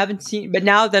I haven't seen. But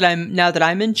now that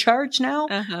I'm in charge now,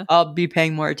 I'll be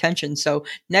paying more attention. So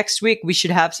next week we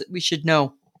should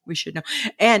know.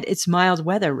 And it's mild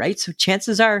weather, right? So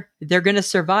chances are they're going to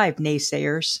survive,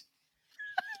 naysayers.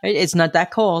 Right? It's not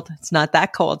that cold. It's not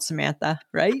that cold, Samantha,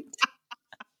 right?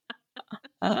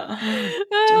 Just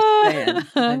saying.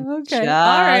 Okay.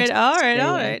 All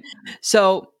right.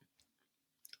 So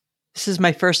this is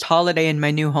my first holiday in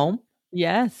my new home.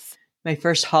 Yes. My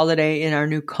first holiday in our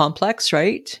new complex,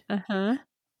 right?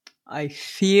 I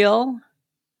feel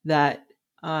that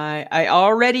I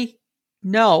already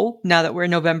know, now that we're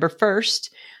November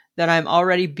 1st, that I'm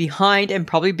already behind and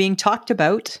probably being talked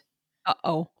about.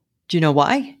 Uh-oh. Do you know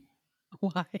why?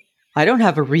 Why? I don't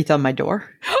have a wreath on my door.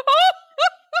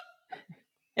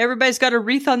 Everybody's got a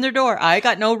wreath on their door. I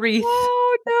got no wreath.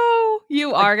 Oh, no.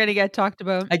 You are going to get talked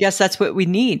about. I guess that's what we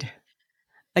need.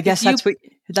 I guess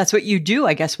that's what you do.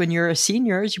 I guess when you're a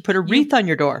senior is you put a wreath on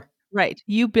your door. Right.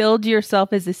 You build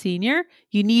yourself as a senior.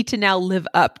 You need to now live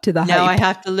up to the hype. Now I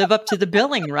have to live up to the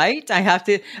billing, right?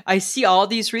 I see all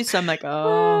these wreaths. I'm like,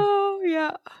 oh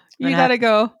yeah. You got to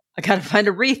go. I got to find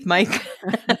a wreath, Mike.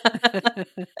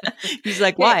 He's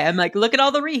like, why? I'm like, look at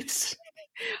all the wreaths.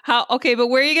 Okay, but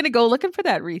where are you going to go looking for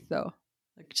that wreath though?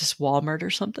 Like just Walmart or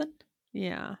something?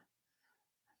 Yeah.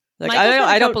 Like I don't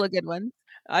a couple of good ones.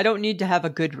 I don't need to have a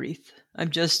good wreath.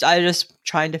 I'm just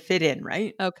trying to fit in,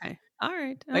 right? Okay. All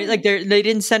right. Like they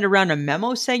didn't send around a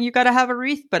memo saying you got to have a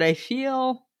wreath, but I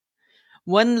feel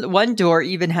one door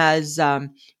even has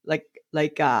like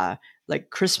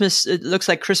Christmas. It looks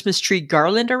like Christmas tree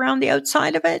garland around the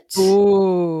outside of it.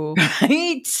 Ooh,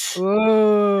 right.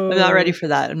 Ooh. I'm not ready for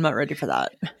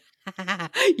that.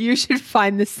 You should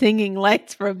find the singing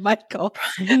lights from Michael,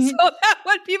 so that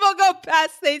when people go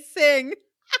past, they sing.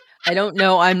 I don't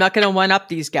know. I'm not going to one up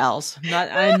these gals.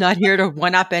 I'm not here to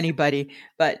one up anybody,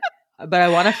 but I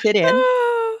want to fit in.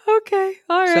 Okay.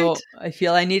 All right. So I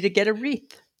feel I need to get a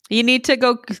wreath. You need to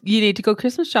go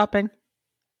Christmas shopping.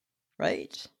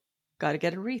 Right. Got to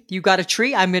get a wreath. You got a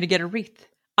tree? I'm going to get a wreath.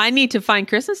 I need to find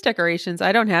Christmas decorations.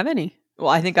 I don't have any. Well,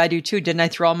 I think I do too. Didn't I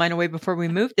throw all mine away before we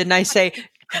moved? Didn't I say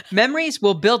memories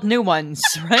will build new ones,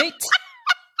 right?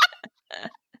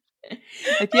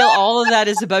 I feel all of that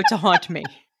is about to haunt me.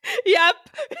 Yep.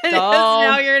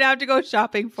 Now you're going to have to go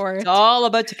shopping for it. It's all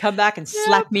about to come back and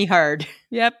slap me hard.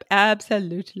 Yep,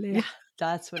 absolutely. Yeah,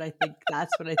 That's what I think.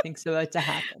 That's what I think's about to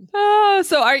happen. Oh,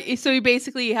 so you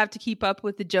basically have to keep up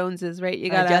with the Joneses, right? You I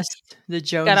gotta guess the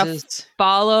Joneses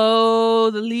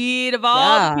follow the lead of all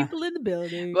the Yeah. people in the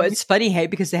building. Well, it's funny, hey,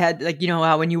 because they had like, you know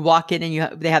how when you walk in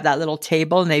and they have that little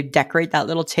table and they decorate that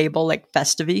little table like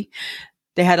festively.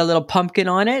 They had a little pumpkin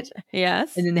on it.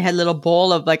 Yes. And then they had a little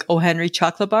bowl of like O. Henry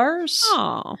chocolate bars.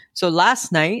 Oh. So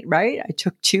last night, right, I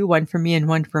took two, one for me and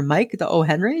one for Mike, the O.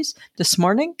 Henrys. This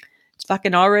morning, it's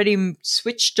fucking already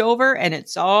switched over and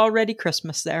it's already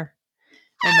Christmas there.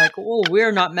 I'm like, oh,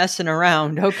 we're not messing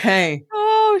around. Okay.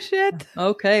 Oh, shit.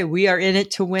 Okay. We are in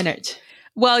it to win it.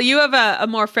 Well, you have a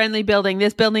more friendly building.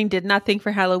 This building did nothing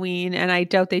for Halloween, and I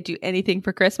doubt they do anything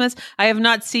for Christmas. I have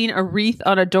not seen a wreath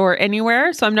on a door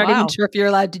anywhere, so I'm not even sure if you're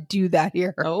allowed to do that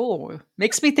here. Oh,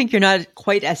 makes me think you're not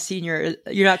quite as senior.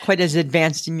 You're not quite as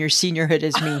advanced in your seniorhood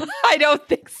as me. I don't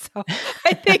think so.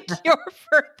 I think you're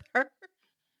further.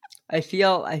 I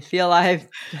feel I've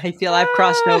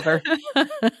crossed over.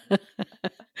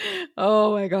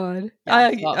 Oh my God.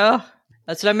 Yeah,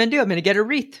 that's what I'm going to do. I'm going to get a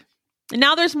wreath.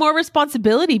 Now there's more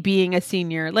responsibility being a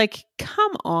senior. Like,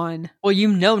 come on.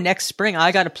 Well, next spring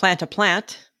I got to plant a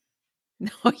plant. No,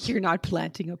 you're not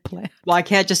planting a plant. Well, I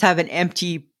can't just have an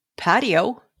empty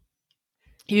patio.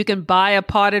 You can buy a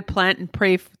potted plant and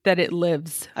pray that it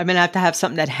lives. I'm going to have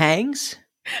something that hangs.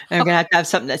 And I'm going to have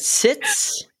something that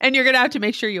sits. And you're going to have to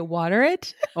make sure you water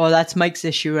it. Oh, that's Mike's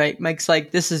issue, right? Mike's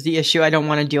like, this is the issue. I don't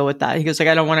want to deal with that. He goes like,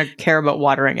 I don't want to care about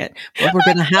watering it. But we're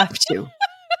going to have to.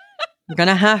 We're going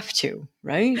to have to,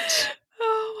 right?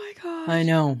 Oh my God. I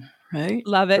know, right?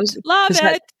 Love it. Love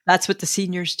it. That's what the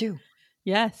seniors do.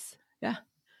 Yes. Yeah.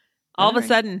 All of a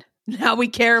sudden, now we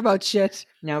care about shit.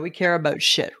 Now we care about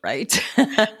shit, right?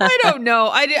 I don't know.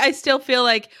 I still feel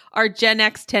like our Gen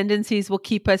X tendencies will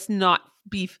keep us not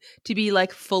to be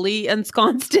like fully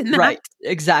ensconced in that. Right.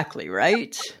 Exactly.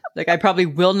 Right. Like I probably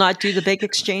will not do the bake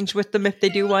exchange with them if they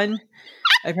do one.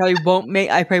 I probably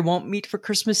won't meet for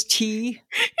Christmas tea.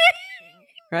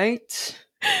 Right?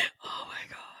 Oh my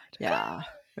God. Yeah.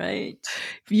 Right.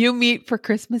 If you meet for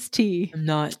Christmas tea. I'm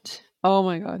not. Oh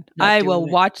my God. I will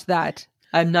watch that.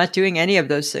 I'm not doing any of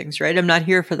those things, right? I'm not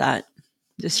here for that.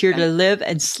 Just here to live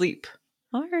and sleep.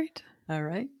 All right. All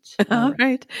right. All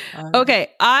right.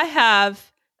 Okay. I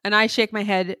have, and I shake my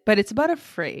head, but it's about a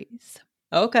phrase.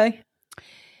 Okay.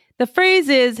 The phrase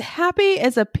is happy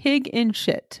as a pig in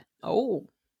shit. Oh.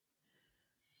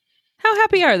 How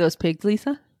happy are those pigs,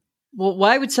 Lisa? Well,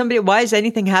 why is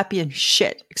anything happy in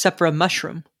shit except for a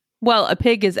mushroom? Well, a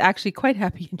pig is actually quite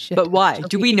happy in shit. But why?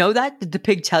 Do we know that? Did the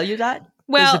pig tell you that?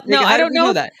 Well, no, I don't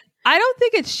know that. I don't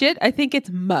think it's shit. I think it's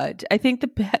mud. I think the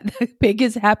pig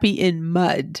is happy in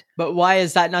mud. But why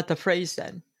is that not the phrase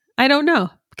then? I don't know,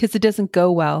 because it doesn't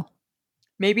go well.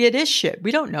 Maybe it is shit.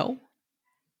 We don't know.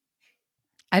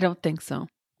 I don't think so.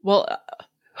 Well,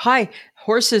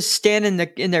 horses stand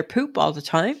in their poop all the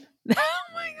time. Oh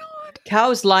my God.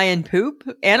 Cows lie in poop.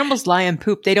 Animals lie in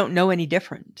poop. They don't know any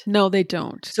different. No, they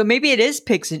don't. So maybe it is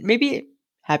pigs. Maybe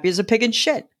happy as a pig in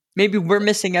shit. Maybe we're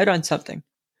missing out on something.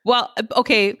 Well,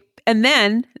 okay. And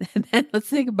then let's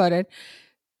think about it.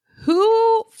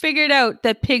 Who figured out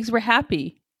that pigs were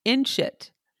happy in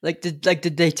shit? Did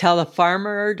they tell the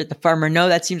farmer? Did the farmer know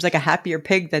that seems like a happier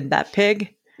pig than that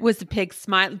pig? Was the pig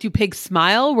smile? Do pigs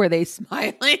smile? Were they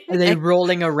smiling? Are they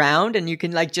rolling around and you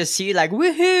can just see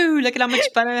woohoo, look at how much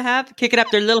fun I have, kicking up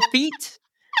their little feet?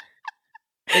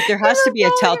 There has to be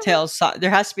a telltale sign. There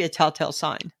has to be a telltale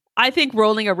sign. I think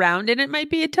rolling around in it might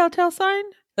be a telltale sign.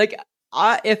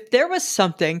 If there was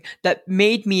something that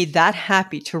made me that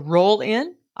happy to roll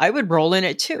in, I would roll in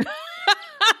it too.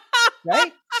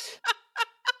 Right?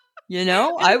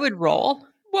 I would roll.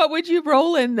 What would you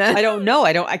roll in then? I don't know.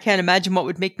 I can't imagine what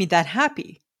would make me that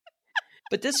happy.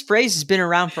 But this phrase has been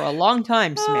around for a long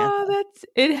time, Samantha.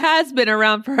 It has been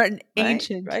around for an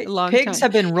ancient long time. Pigs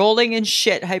have been rolling in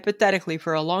shit, hypothetically,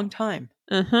 for a long time.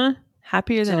 Uh-huh.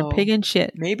 Happier than a pig in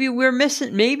shit. Maybe we're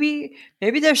missing. Maybe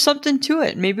there's something to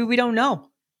it. Maybe we don't know.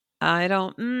 I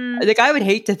don't. I would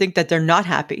hate to think that they're not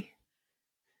happy.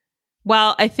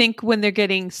 Well, I think when they're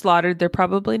getting slaughtered, they're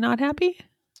probably not happy.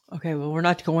 Okay, well, we're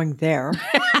not going there.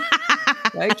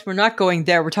 Right? We're not going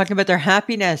there. We're talking about their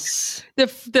happiness. The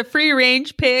free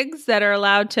range pigs that are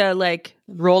allowed to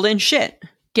roll in shit.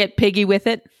 Get piggy with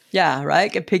it. Yeah,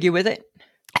 right? Get piggy with it.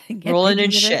 Rolling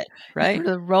in shit, right?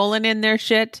 They're rolling in their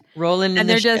shit. Rolling in and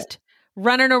they're just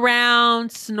running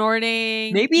around,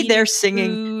 snorting. Maybe they're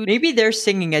singing. Maybe they're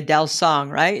singing Adele's song,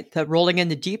 right? The rolling in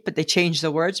the deep, but they change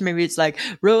the words. Maybe it's like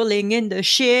rolling in the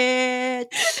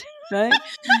shit, right?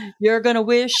 You're gonna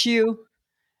wish you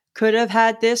could have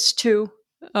had this too.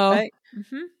 Oh, right?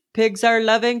 Mm-hmm. Pigs are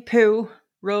loving poo.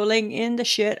 Rolling in the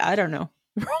shit. I don't know.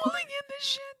 Rolling in the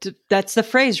shit. That's the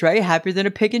phrase, right? Happier than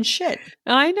a pig in shit.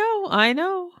 I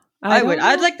know.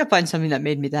 I'd like to find something that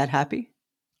made me that happy.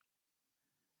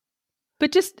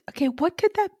 But just, okay, what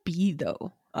could that be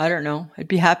though? I don't know. I'd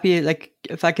be happy like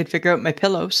if I could figure out my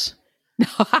pillows.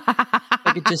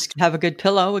 I could just have a good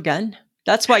pillow again.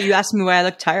 That's why you asked me why I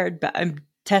look tired, but I'm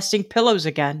testing pillows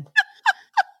again.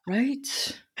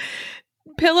 Right?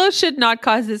 Pillows should not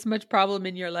cause this much problem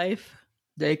in your life.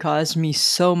 They cause me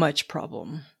so much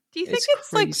problem. Do you think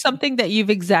it's like something that you've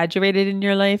exaggerated in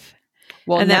your life?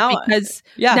 Well, and now, because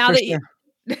yeah, now for that sure.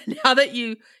 now that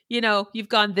you've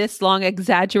gone this long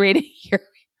exaggerating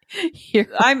your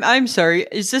I'm sorry.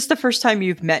 Is this the first time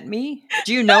you've met me?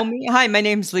 Do you know me? Hi, my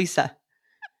name's Lisa.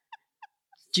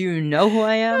 Do you know who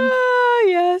I am? Oh,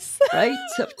 yes. Right?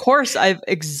 Of course, I've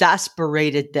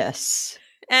exasperated this.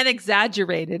 And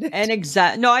exaggerated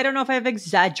it. No, I don't know if I've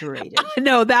exaggerated.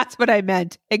 No, that's what I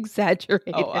meant.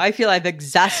 Exaggerated. Oh, I feel I've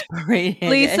exasperated.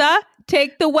 Lisa,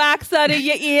 take the wax out of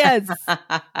your ears.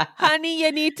 Honey,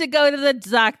 you need to go to the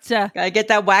doctor. Gotta get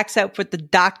that wax out with the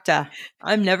doctor.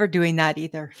 I'm never doing that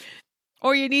either.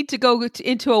 Or you need to go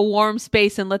into a warm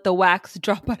space and let the wax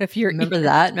drop out of your ear. Remember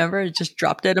that? Remember it just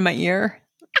dropped out of my ear?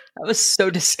 That was so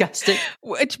disgusting.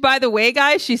 Which, by the way,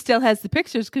 guys, she still has the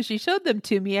pictures because she showed them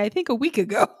to me, I think, a week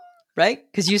ago. Right?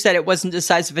 Because you said it wasn't the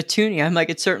size of a toonie. I'm like,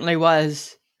 it certainly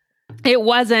was. It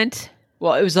wasn't.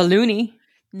 Well, it was a loony.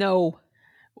 No.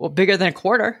 Well, bigger than a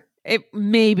quarter. It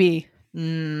maybe.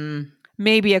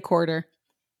 Maybe a quarter.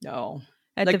 No.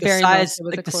 At like the very size,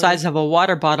 most, like the size of a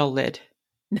water bottle lid.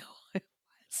 No, it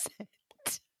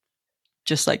wasn't.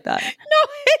 Just like that.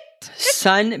 No,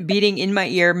 Sun beating in my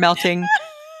ear, melting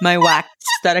my wax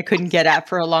that I couldn't get at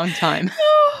for a long time.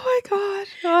 Oh my God.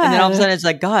 And then all of a sudden it's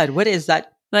like, God, what is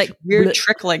that? Like weird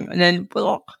trickling. And then,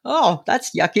 oh,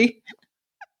 that's yucky.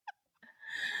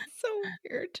 So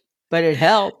weird. But it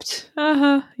helped.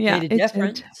 Yeah. Made a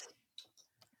difference.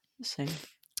 Same.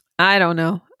 I don't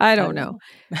know.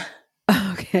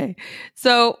 Okay.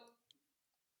 So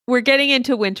we're getting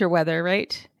into winter weather,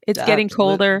 right? It's getting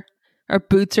colder. Our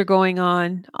boots are going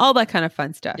on, all that kind of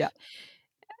fun stuff. Yeah.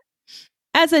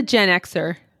 As a Gen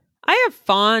Xer, I have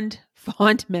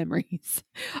fond memories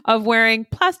of wearing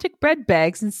plastic bread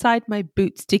bags inside my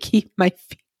boots to keep my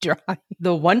feet dry.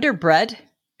 The Wonder Bread.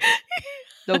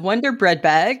 The Wonder Bread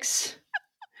bags.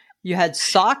 You had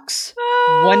socks,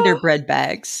 Wonder Bread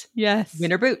bags. Yes.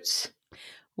 Winter boots.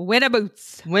 Winter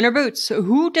boots. Winter boots. So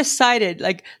who decided,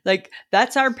 like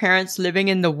that's our parents living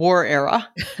in the war era,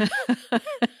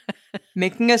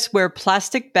 making us wear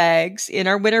plastic bags in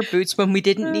our winter boots when we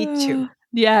didn't need to.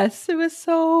 Yes, it was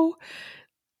so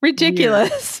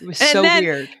ridiculous. Weird. It was so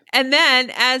weird. And then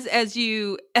as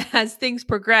things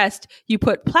progressed, you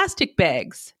put plastic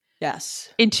bags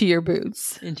into your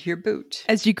boots. Into your boot.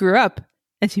 As you grew up,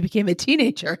 as you became a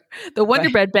teenager, the Wonder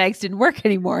Bread bags didn't work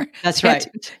anymore. That's right.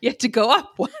 You had to go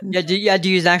up one. You had to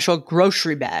use an actual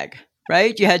grocery bag,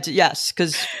 right? You had to,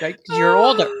 because you're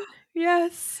older.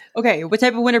 Yes. Okay, what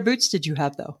type of winter boots did you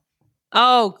have though?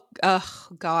 Oh,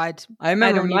 God. I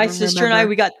remember my sister and I,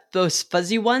 we got those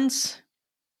fuzzy ones.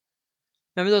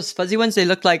 Remember those fuzzy ones? They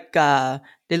looked like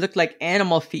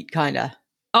animal feet, kind of.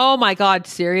 Oh my God,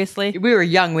 seriously? We were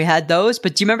young, we had those,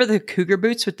 but do you remember the cougar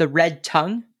boots with the red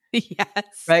tongue?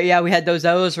 Yes. Right, yeah, we had those.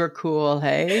 Those were cool,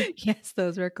 hey? Yes,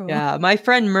 those were cool. Yeah, my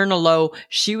friend Myrna Lowe,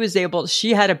 she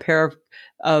had a pair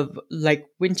of like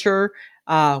winter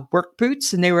work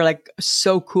boots, and they were like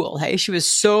so cool. Hey, she was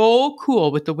so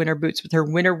cool with the winter boots, with her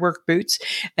winter work boots,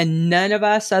 and none of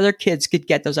us other kids could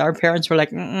get those. Our parents were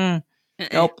like, nope.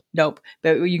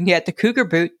 But you can get the cougar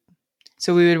boot,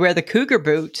 so we would wear the cougar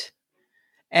boot,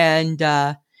 and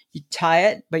you tie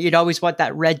it, but you'd always want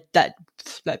that red that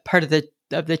part of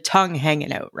the tongue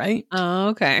hanging out, right? Oh,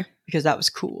 okay. Because that was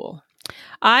cool.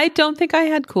 I don't think I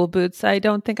had cool boots. I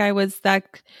don't think I was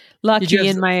that lucky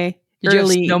in my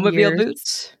early snowmobile years.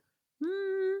 Boots?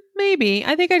 Maybe.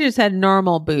 I think I just had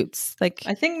normal boots. Like,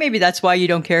 I think maybe that's why you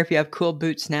don't care if you have cool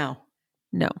boots now.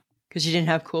 No. Because you didn't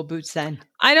have cool boots then.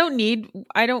 I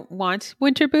don't want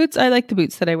winter boots. I like the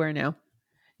boots that I wear now.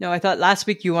 No, I thought last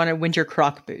week you wanted winter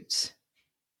croc boots.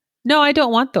 No, I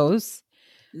don't want those.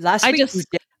 Last week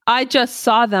I just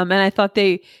saw them and I thought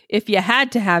if you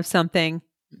had to have something,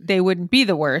 they wouldn't be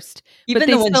the worst. Even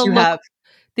the ones you have.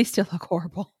 They still look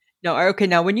horrible. No, okay.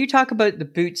 Now, when you talk about the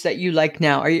boots that you like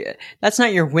now, that's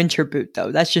not your winter boot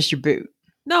though. That's just your boot.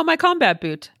 No, my combat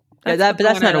boot. But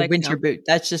that's not a winter boot.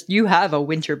 That's just, you have a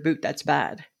winter boot. That's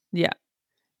bad. Yeah.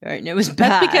 All right. And it was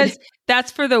bad.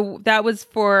 That's because that was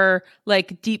for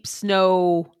like deep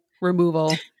snow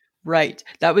removal. Right.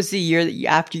 That was the year that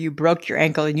after you broke your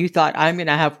ankle and you thought, I'm going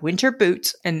to have winter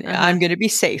boots and I'm going to be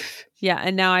safe. Yeah.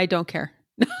 And now I don't care.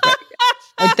 Right.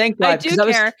 And thank God. I do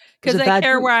care because I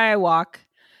care where I walk.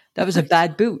 That was a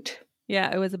bad boot.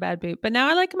 Yeah, it was a bad boot. But now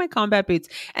I like my combat boots.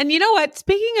 And you know what?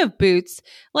 Speaking of boots,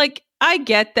 like I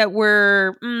get that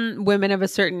we're women of a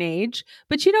certain age,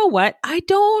 but you know what? I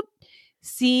don't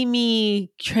see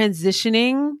me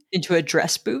transitioning into a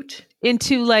dress boot,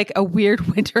 into like a weird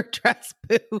winter dress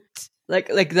boot, like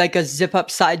a zip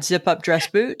up dress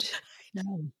boot.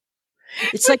 No,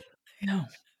 it's like no.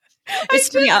 It's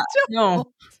funny.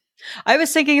 No. I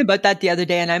was thinking about that the other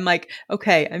day, and I'm like,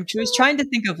 okay, she was trying to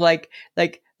think of like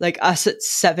us at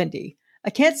 70. I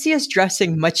can't see us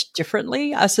dressing much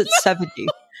differently. Us at 70,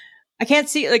 I can't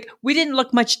see we didn't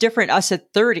look much different. Us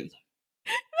at 30,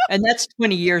 and that's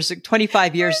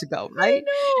 25 years ago, right?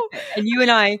 And you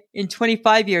and I in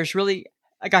 25 years, really,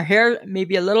 like our hair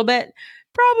maybe a little bit,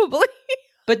 probably,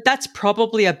 but that's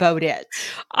probably about it.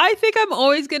 I think I'm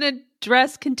always gonna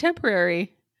dress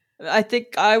contemporary. I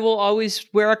think I will always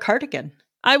wear a cardigan.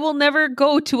 I will never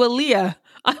go to Aaliyah.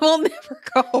 I will never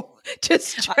go to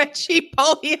stretchy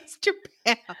polyester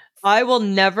pants. I will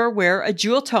never wear a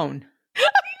jewel tone.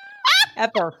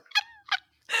 Ever.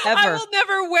 I will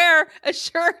never wear a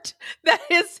shirt that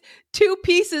is 2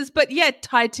 pieces, but yet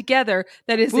tied together.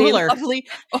 That is Fooler. A lovely...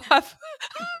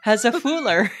 Has a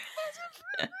fooler.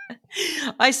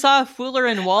 I saw a fooler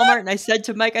in Walmart and I said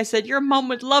to Mike, your mom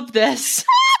would love this.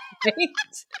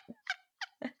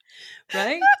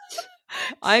 Right?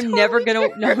 I'm never gonna.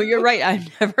 No, you're right. I'm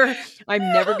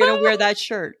never gonna wear that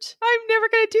shirt. I'm never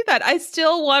gonna do that. I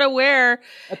still want to wear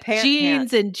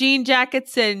jeans pant. And jean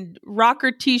jackets and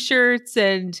rocker t-shirts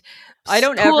and I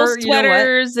don't cool ever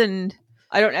sweaters and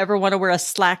I don't ever want to wear a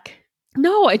slack.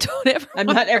 No, I don't ever. I'm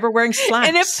not ever wearing slacks.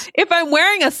 And if I'm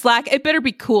wearing a slack, it better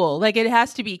be cool. Like it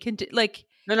has to be like.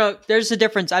 No. There's a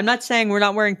difference. I'm not saying we're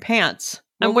not wearing pants.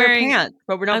 I'm wearing pants,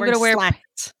 but we're not wearing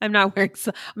slacks. I'm not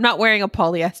wearing a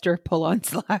polyester pull-on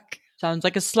slack. Sounds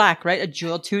like a slack, right? A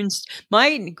jewel tune.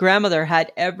 My grandmother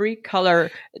had every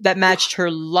color that matched her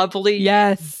lovely,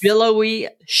 billowy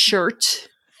shirt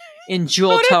in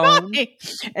jewel tone,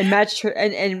 and matched her.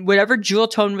 And whatever jewel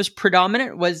tone was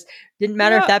predominant didn't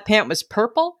matter if that pant was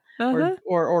purple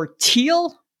or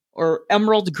teal or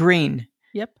emerald green.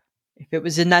 Yep. If it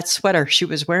was in that sweater, she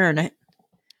was wearing it.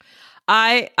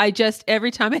 I just,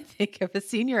 every time I think of a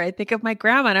senior, I think of my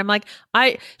grandma and I'm like,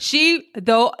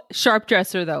 sharp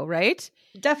dresser though, right?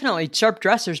 Definitely sharp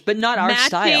dressers, but not our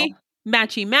style.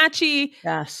 Matchy.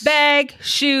 Yes. Bag,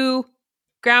 shoe.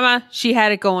 Grandma, she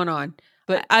had it going on.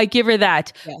 But I give her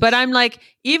that. Yes. But I'm like,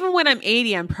 even when I'm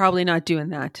 80, I'm probably not doing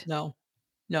that. No,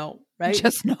 right?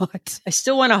 Just not. I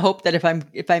still want to hope that if I'm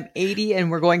 80 and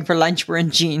we're going for lunch, we're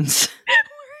in jeans.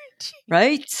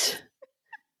 Right?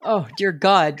 Oh, dear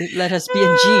God, let us be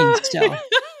in jeans still.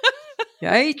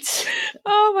 Right?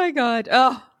 Oh, my God.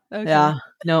 Oh, okay. Yeah.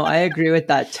 No, I agree with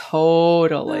that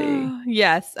totally.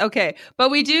 Yes. Okay.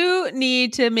 But we do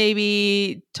need to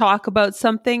maybe talk about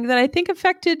something that I think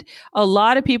affected a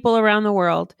lot of people around the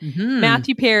world. Mm-hmm.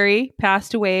 Matthew Perry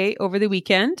passed away over the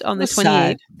weekend on the 28th.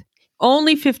 Sad.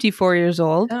 Only 54 years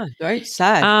old. Yeah, very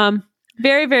sad.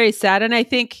 Very, very sad. And I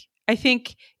think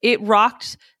it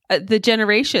rocked the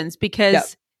generations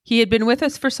because he had been with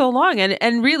us for so long.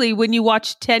 And really, when you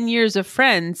watch 10 years of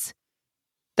Friends,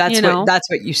 that's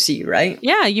what you see, right?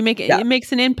 Yeah, it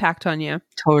makes an impact on you.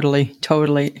 Totally.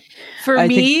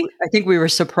 I think we were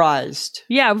surprised.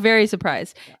 Yeah, very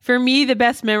surprised. For me, the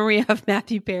best memory of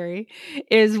Matthew Perry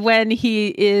is when he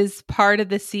is part of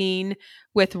the scene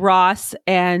with Ross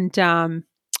and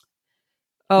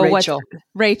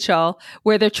Rachel,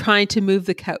 where they're trying to move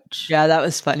the couch. Yeah, that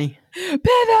was funny.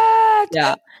 Pivot!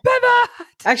 Yeah. Pivot!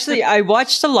 Actually, I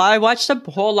watched a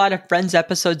whole lot of Friends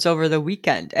episodes over the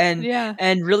weekend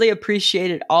and really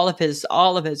appreciated all of his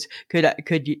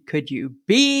could you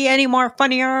be any more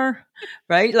funnier?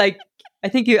 Right? Like I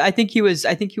think he was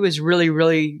really,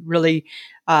 really, really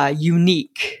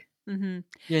unique. Mm-hmm.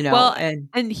 You know, well,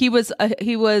 and he was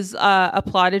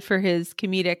applauded for his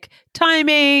comedic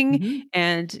timing, mm-hmm.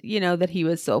 and that he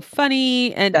was so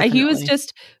funny, and he was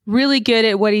just really good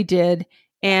at what he did.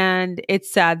 And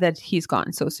it's sad that he's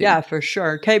gone so soon. Yeah, for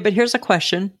sure. Okay, but here's a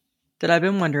question that I've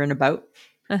been wondering about.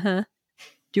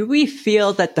 Do we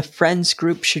feel that the Friends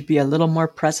group should be a little more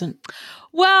present?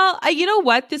 Well, you know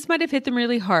what? This might have hit them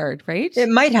really hard, right? It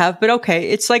might have, but okay.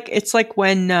 It's like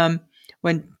when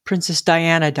Princess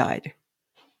Diana died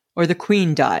or the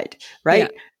Queen died,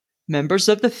 right? Yeah. Members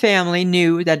of the family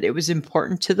knew that it was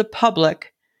important to the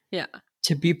public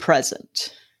to be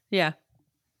present. Yeah.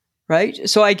 Right?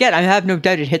 So I have no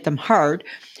doubt it hit them hard.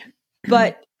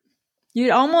 But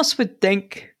you almost would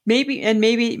think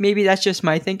maybe that's just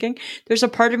my thinking. There's a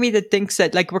part of me that thinks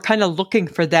that like we're kind of looking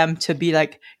for them to be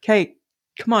like, okay,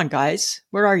 come on, guys,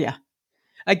 where are you?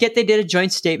 I get they did a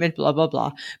joint statement, blah, blah,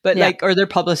 blah. But like, or their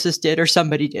publicist did, or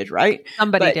somebody did, right?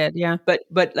 Somebody did, yeah. But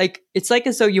like, it's like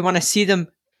as though you want to see them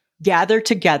gather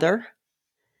together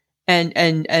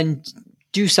and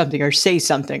do something or say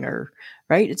something or,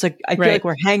 right? It's like, I feel like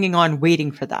we're hanging on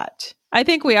waiting for that. I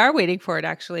think we are waiting for it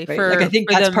actually. Right? Like, I think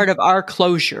that's part of our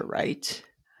closure, right?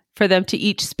 For them to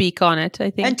each speak on it, I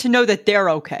think. And to know that they're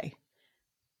okay.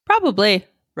 Probably.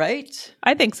 Right?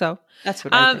 I think so. That's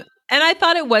what I think. And I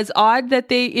thought it was odd that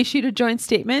they issued a joint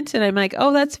statement. And I'm like,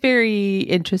 oh, that's very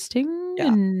interesting. Yeah.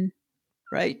 And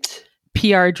right.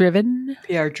 PR driven.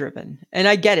 PR driven. And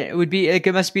I get it. It would be, like,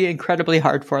 it must be incredibly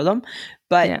hard for them.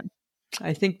 But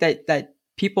I think that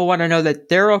people want to know that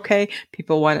they're okay.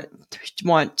 People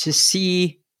want to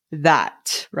see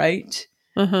that, right?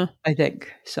 Uh-huh. I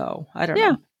think. So I don't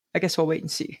know. I guess we'll wait and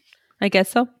see. I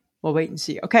guess so. We'll wait and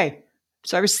see. Okay.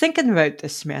 So I was thinking about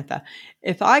this, Samantha.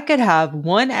 If I could have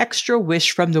one extra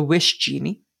wish from the Wish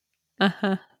Genie,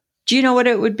 do you know what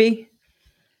it would be?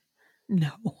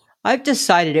 No. I've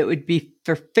decided it would be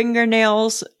for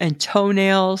fingernails and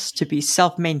toenails to be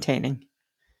self-maintaining.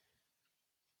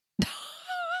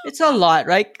 It's a lot,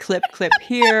 right? Clip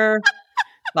here,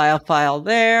 file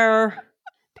there,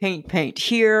 paint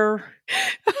here,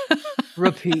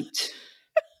 repeat,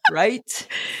 right?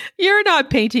 You're not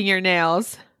painting your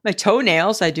nails. My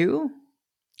toenails, I do.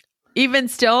 Even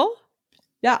still?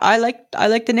 Yeah, I like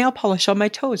the nail polish on my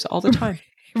toes all the time.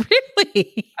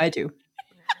 Really? I do.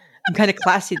 I'm kind of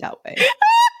classy that way.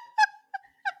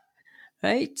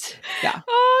 Right? Yeah.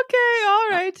 Okay. All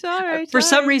right. For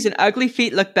some reason, ugly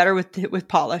feet look better with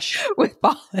polish. With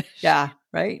polish. Yeah.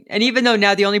 Right. And even though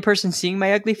now the only person seeing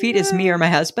my ugly feet is me or my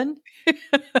husband,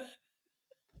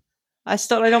 I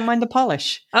don't mind the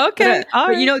polish. Okay.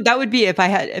 But you know, that would be if I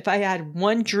had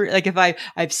one dream, like if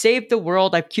I've saved the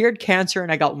world, I've cured cancer,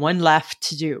 and I got one left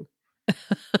to do.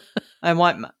 I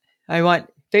want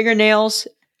fingernails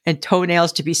and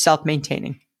toenails to be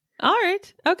self-maintaining. All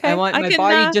right. Okay. I want my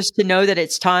body just to know that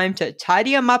it's time to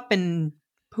tidy them up and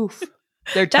poof,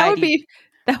 they're tidy.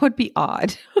 That would be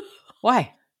odd.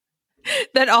 Why?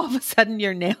 That all of a sudden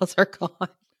your nails are gone.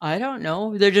 I don't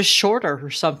know. They're just shorter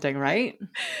or something, right?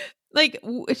 Like,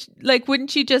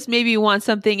 wouldn't you just maybe want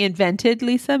something invented,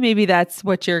 Lisa? Maybe that's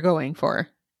what you're going for.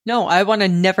 No, I want to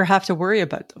never have to worry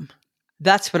about them.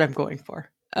 That's what I'm going for.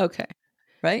 Okay.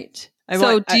 Right?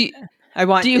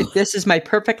 If this is my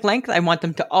perfect length, I want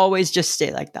them to always just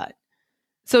stay like that.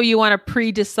 So you want to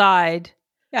pre-decide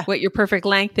what your perfect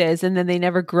length is, and then they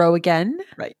never grow again?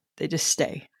 Right. They just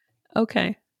stay.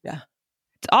 Okay. Yeah.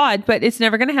 It's odd, but it's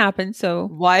never going to happen. So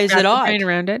why is it odd? Brain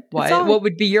around it. Why? What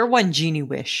would be your one genie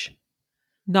wish?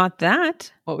 Not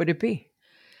that. What would it be?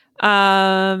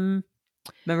 Remember,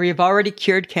 you've already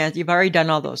cured cancer. You've already done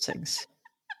all those things.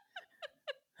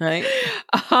 Right?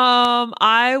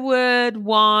 I would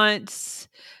want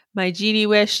my genie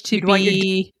wish to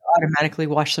be automatically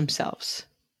wash themselves.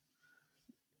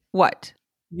 What?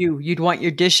 You'd want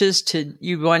your dishes to.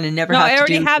 You'd want to never. No, have I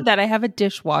already to have that. I have a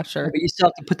dishwasher, but you still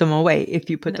have to put them away if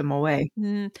you put them away.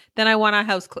 Then I want a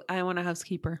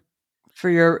housekeeper for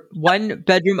your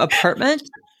 1-bedroom apartment.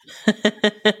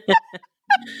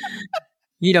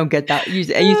 You don't get that.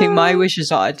 You think my wish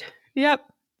is odd. Yep.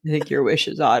 I think your wish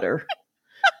is odder.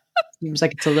 Seems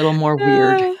like it's a little more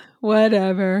weird.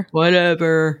 Whatever.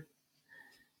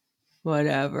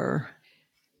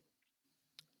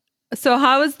 So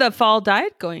how is the fall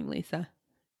diet going, Lisa?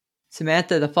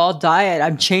 Samantha, the fall diet,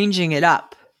 I'm changing it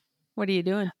up. What are you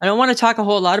doing? I don't want to talk a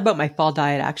whole lot about my fall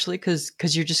diet, actually,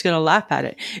 because you're just going to laugh at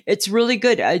it. It's really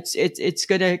good.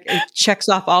 It checks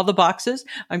off all the boxes.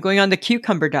 I'm going on the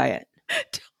cucumber diet.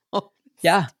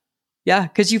 Yeah. Yeah,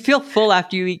 because you feel full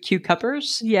after you eat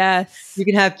cucumbers. Yes. You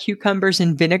can have cucumbers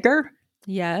in vinegar.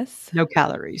 Yes. No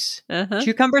calories.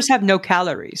 Cucumbers have no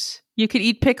calories. You could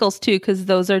eat pickles too, because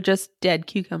those are just dead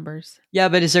cucumbers. Yeah,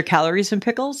 but is there calories in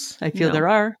pickles? I feel there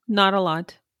are. Not a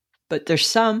lot. But there's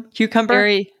some. Cucumber?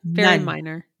 Very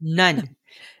minor. None.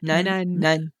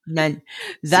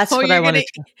 That's so what I want to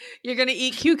do. You're going to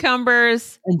eat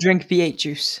cucumbers. And drink V8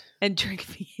 juice.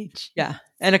 Yeah.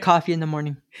 And a coffee in the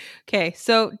morning. Okay.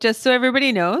 So just so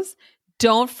everybody knows,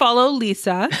 don't follow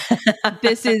Lisa.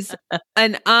 This is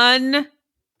an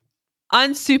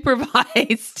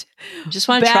unsupervised just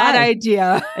want to bad try.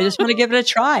 idea. I just want to give it a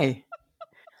try.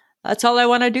 That's all I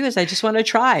want to do is I just want to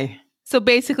try. So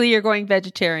basically you're going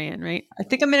vegetarian, right? I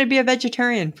think I'm going to be a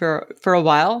vegetarian for a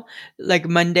while, like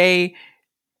Monday,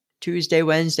 Tuesday,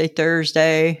 Wednesday,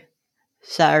 Thursday,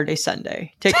 Saturday,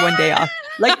 Sunday. Take one day off.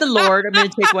 Like the Lord, I'm going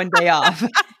to take one day off.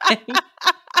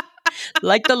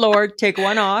 Like the Lord, take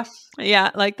one off.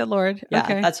 Yeah, like the Lord. Yeah,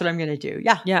 okay. That's what I'm going to do.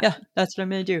 Yeah, that's what I'm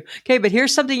going to do. Okay, but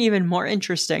here's something even more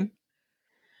interesting.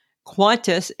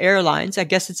 Qantas Airlines, I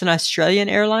guess it's an Australian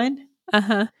airline.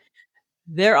 Uh-huh.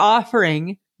 They're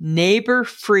offering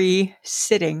neighbor-free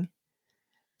sitting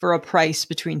for a price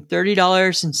between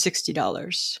 $30 and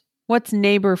 $60. What's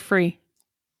neighbor free?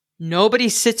 Nobody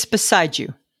sits beside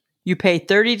you. You pay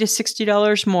 $30 to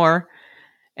 $60 more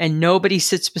and nobody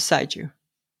sits beside you.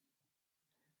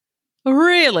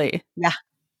 Really? Yeah.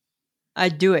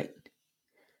 I'd do it.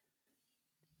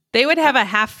 They would have a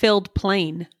half-filled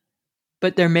plane.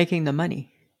 But they're making the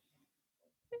money.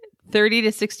 $30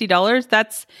 to $60?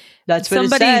 That's what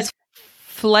somebody's it said.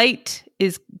 Flight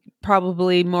is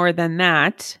probably more than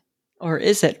that. Or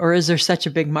is it? Or is there such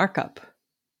a big markup?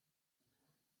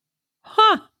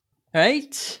 Huh.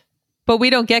 Right? But we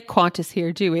don't get Qantas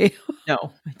here, do we?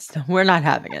 No, we're not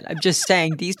having it. I'm just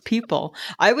saying these people,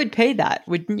 I would pay that.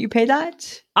 Wouldn't you pay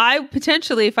that? I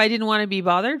potentially, if I didn't want to be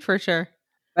bothered, for sure.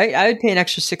 Right? I would pay an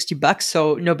extra $60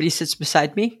 so nobody sits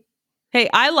beside me. Hey,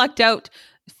 I lucked out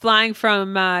flying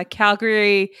from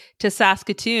Calgary to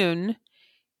Saskatoon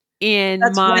in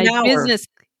my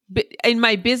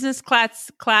business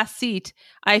class seat.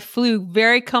 I flew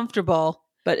very comfortable.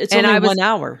 But it's only 1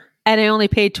 hour. And I only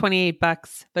paid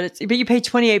 $28. But you paid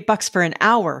 $28 for an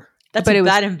hour. That's a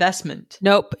bad investment.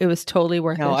 Nope, it was totally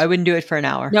worth it. No, I wouldn't do it for an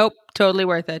hour. Nope, totally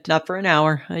worth it. Not for an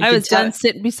hour. I was done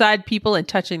sitting beside people and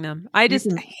touching them. I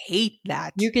hate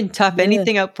that. You can tough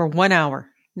anything out for 1 hour.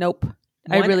 Nope.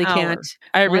 I really can't.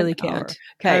 I really can't.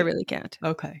 Okay. I really can't.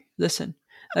 Okay. Listen,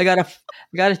 I got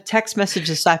a text message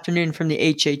this afternoon from the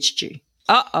HHG.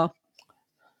 Uh-oh.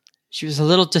 She was a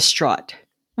little distraught.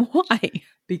 Why?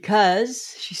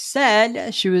 Because she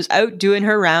said she was out doing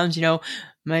her rounds,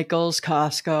 Michael's,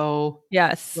 Costco.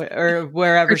 Yes. Or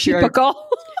wherever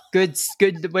good,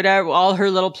 whatever, all her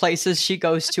little places she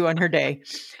goes to on her day.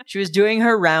 She was doing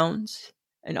her rounds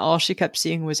and all she kept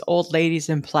seeing was old ladies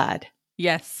in plaid.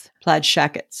 Yes. Plaid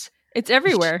shackets. It's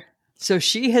everywhere. So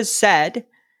she has said,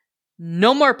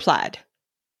 no more plaid.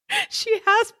 She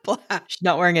has plaid. She's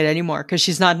not wearing it anymore because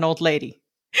she's not an old lady.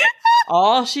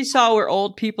 All she saw were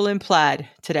old people in plaid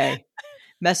today.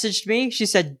 Messaged me. She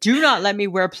said, do not let me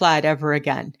wear plaid ever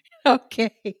again.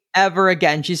 Okay. Ever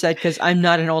again. She said, because I'm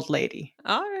not an old lady.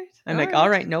 All right. I'm like, all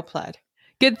right, no plaid.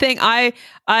 Good thing I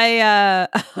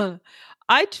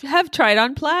have tried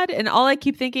on plaid and all I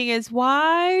keep thinking is,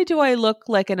 why do I look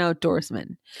like an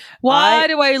outdoorsman? Why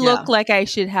do I look like I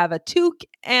should have a toque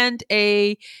and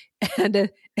an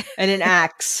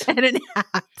axe? And an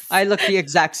axe. I look the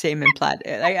exact same in plaid.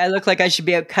 I look like I should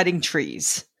be out cutting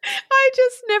trees. I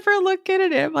just never look at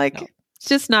it. I'm like, It's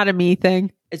just not a me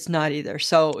thing. It's not either.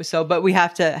 So, but we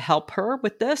have to help her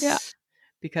with this. Yeah.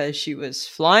 Because she was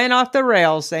flying off the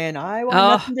rails saying, I want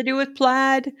nothing to do with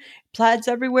plaid. Plaid's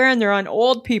everywhere and they're on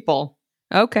old people.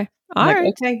 Okay. All right.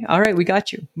 Okay. All right. We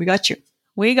got you. We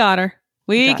got her.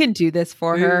 We can do this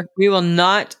for her. We will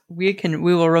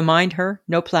remind her.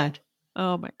 No plaid.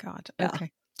 Oh my God. Yeah.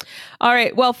 Okay. All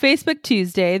right. Well, Facebook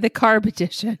Tuesday, the carb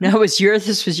edition.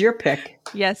 This was your pick.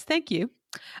 Yes. Thank you.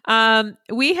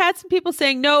 We had some people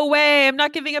saying, no way, I'm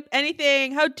not giving up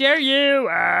anything. How dare you?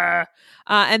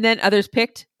 And then others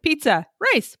picked pizza,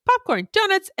 rice, popcorn,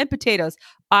 donuts, and potatoes.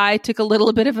 I took a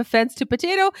little bit of offense to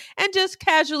potato and just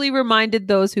casually reminded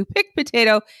those who picked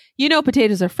potato,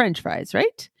 potatoes are French fries,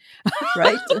 right?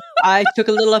 Right. I took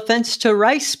a little offense to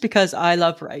rice because I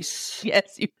love rice.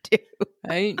 Yes, you do.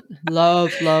 Right?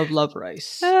 Love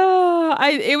rice.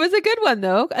 It was a good one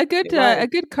though. A good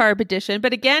carb addition.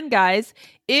 But again, guys,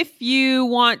 if you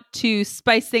want to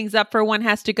spice things up for One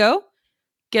Has to Go,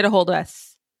 get a hold of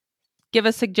us. Give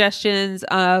us suggestions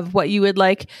of what you would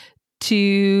like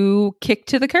to kick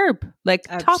to the curb, like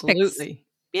topics,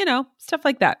 stuff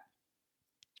like that.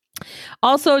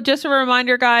 Also, just a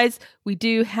reminder, guys, we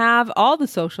do have all the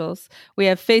socials. We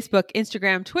have Facebook,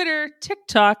 Instagram, Twitter,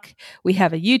 TikTok. We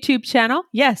have a YouTube channel.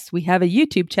 Yes, we have a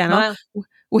YouTube channel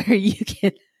where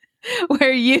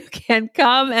you can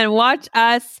come and watch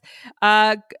us.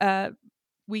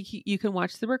 You can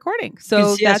watch the recording.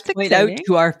 So that's exciting. Out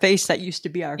to our face that used to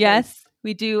be our face. Yes.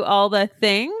 We do all the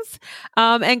things.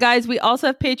 And guys, we also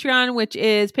have Patreon, which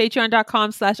is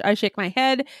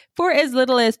patreon.com/IShakeMyHead. For as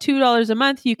little as $2 a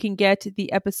month, you can get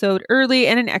the episode early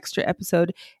and an extra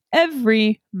episode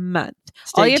every month.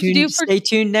 Stay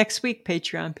tuned next week,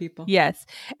 Patreon people. Yes.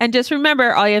 And just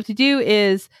remember, all you have to do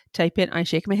is type in I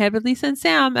Shake My Head with Lisa and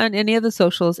Sam on any of the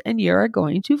socials and you're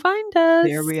going to find us.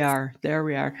 There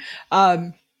we are.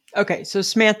 Okay. So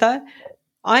Samantha,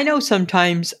 I know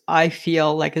sometimes I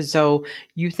feel like as though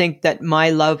you think that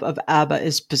my love of ABBA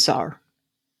is bizarre.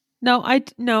 No,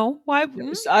 no. Why? I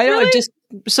don't Really? just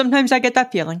sometimes I get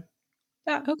that feeling.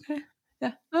 Yeah. Okay.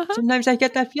 Yeah. Uh-huh. Sometimes I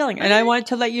get that feeling. And I wanted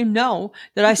to let you know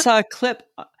that I saw a clip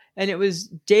and it was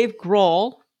Dave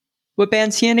Grohl. What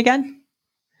band's he in again?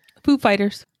 Foo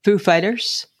Fighters. Foo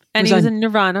Fighters. And he was in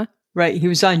Nirvana. Right. He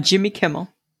was on Jimmy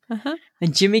Kimmel. Uh-huh.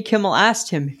 And Jimmy Kimmel asked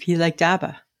him if he liked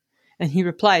ABBA. And he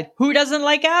replied, "Who doesn't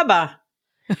like ABBA?"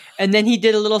 And then he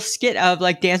did a little skit of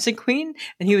like Dancing Queen.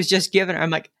 And he was just giving her.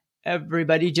 I'm like,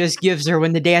 everybody just gives her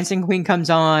when the Dancing Queen comes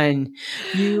on.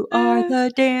 You are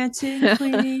the Dancing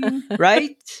Queen.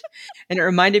 Right? And it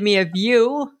reminded me of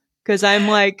you. Because I'm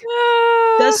like,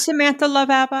 does Samantha love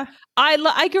ABBA?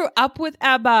 I grew up with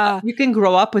ABBA. You can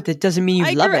grow up with it. Doesn't mean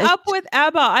you love it. I grew up with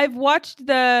ABBA. I've watched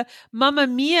the Mamma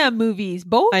Mia movies,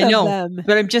 both of them.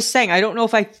 But I'm just saying, I don't know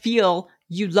if I feel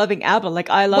you loving ABBA like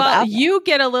I love ABBA. You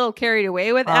get a little carried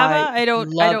away with ABBA. I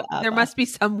don't. ABBA. There must be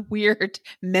some weird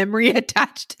memory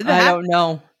attached to that. I don't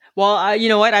know. Well, you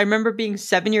know what? I remember being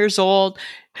 7 years old,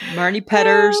 Marnie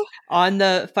Petters on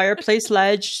the fireplace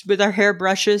ledge with our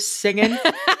hairbrushes singing.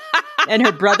 And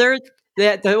her brother,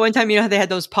 the one time, you know how they had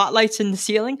those pot lights in the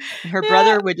ceiling? And her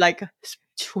brother would like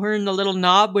turn the little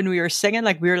knob when we were singing,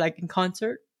 like we were like in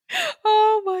concert.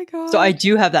 Oh my God. So I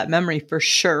do have that memory for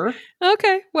sure.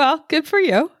 Okay. Well, good for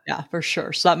you. Yeah, for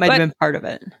sure. So that might have been part of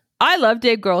it. I love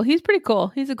Dave Grohl. He's pretty cool.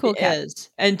 He's a cool cat.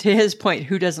 Is. And to his point,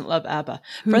 who doesn't love ABBA?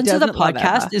 Friends of the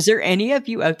podcast, is there any of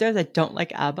you out there that don't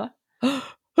like ABBA?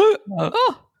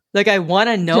 Like I want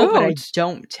to know, but I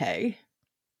don't, hey?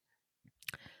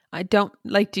 I don't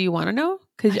like. Do you want to know?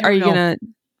 Because are you gonna?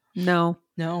 No.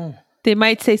 They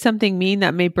might say something mean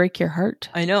that may break your heart.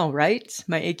 I know, right?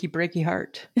 My achy breaky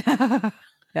heart.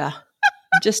 Yeah.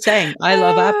 I'm just saying, I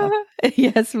love ABBA.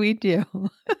 Yes, we do.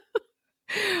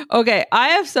 Okay, I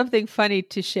have something funny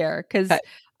to share because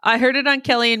I heard it on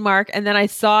Kelly and Mark, and then I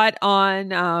saw it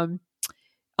on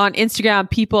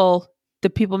Instagram. The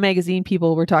People magazine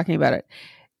people were talking about it.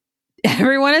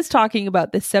 Everyone is talking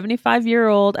about the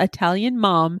 75-year-old Italian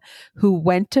mom who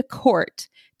went to court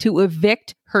to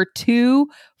evict her 2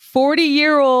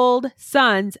 40-year-old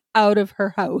sons out of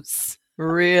her house.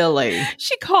 Really?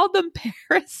 She called them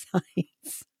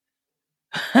parasites.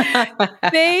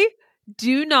 They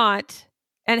do not,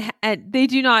 and they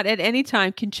do not at any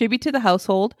time contribute to the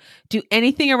household, do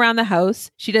anything around the house.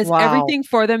 She does everything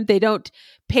for them. They don't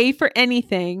pay for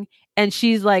anything. And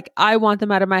she's like, I want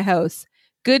them out of my house.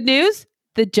 Good news,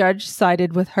 the judge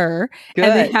sided with her. Good.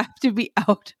 And they have to be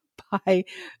out by,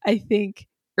 I think,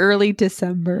 early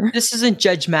December. This isn't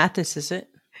Judge Mathis, is it?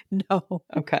 No.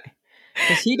 Okay.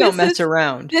 Because he don't mess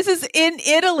around. This is in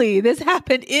Italy. This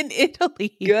happened in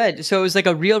Italy. Good. So it was like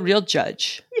a real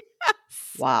judge.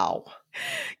 Yes. Wow.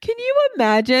 Can you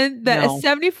imagine that a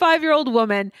 75-year-old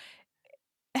woman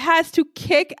has to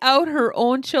kick out her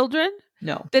own children?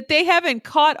 No. That they haven't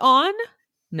caught on?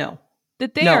 No.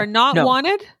 That they are not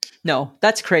wanted? No,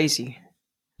 that's crazy.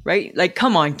 Right? Like,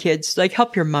 come on, kids. Like,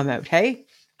 help your mom out, hey?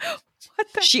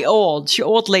 She old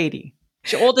lady.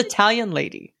 She old Italian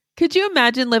lady. Could you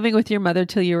imagine living with your mother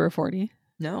till you were 40?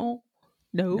 No.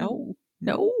 No.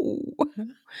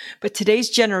 But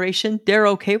today's generation, they're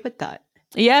okay with that.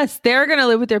 Yes, they're going to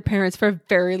live with their parents for a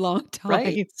very long time.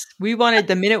 Right. We wanted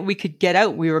the minute we could get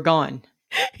out, we were gone.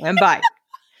 And bye.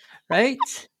 Right?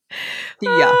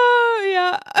 Yeah.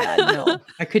 No,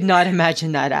 I could not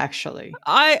imagine that actually.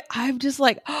 I'm just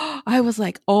like, I was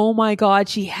like, oh my God,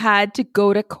 she had to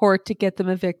go to court to get them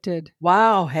evicted.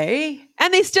 Wow. Hey.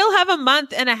 And they still have a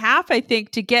month and a half, I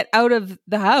think, to get out of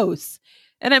the house.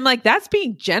 And I'm like, that's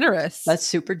being generous. That's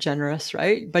super generous,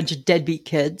 right? Bunch of deadbeat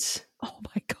kids. Oh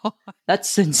my God.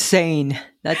 That's insane.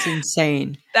 That's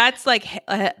insane. That's like,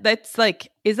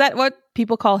 is that what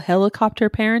people call helicopter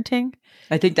parenting?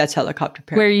 I think that's helicopter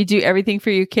parenting. Where you do everything for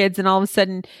your kids and all of a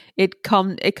sudden it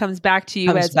comes back to you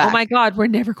oh my God, we're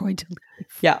never going to leave.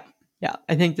 Yeah. Yeah.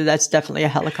 I think that's definitely a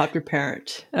helicopter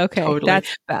parent. Okay. Totally.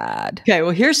 That's bad. Okay.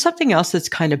 Well, here's something else that's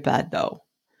kind of bad though.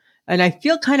 And I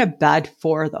feel kind of bad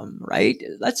for them, right?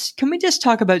 Can we just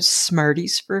talk about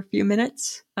Smarties for a few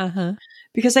minutes? Uh-huh.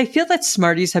 Because I feel that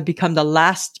Smarties have become the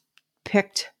last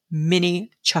picked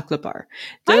mini chocolate bar.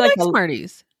 I like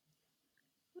Smarties.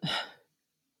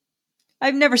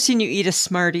 I've never seen you eat a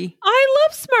Smartie. I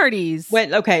love Smarties.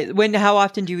 How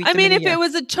often do you eat them? I mean, if it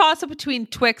was a toss-up between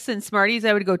Twix and Smarties,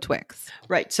 I would go Twix.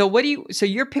 Right. So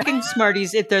you're picking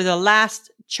Smarties if they're the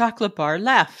last chocolate bar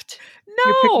left. No.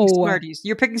 You're picking Smarties.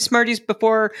 You're picking Smarties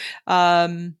before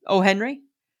O. Henry?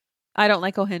 I don't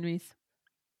like O. Henry's.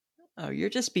 Oh, you're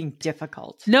just being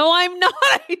difficult. No, I'm not.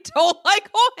 I don't like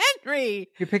O. Henry.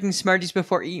 You're picking Smarties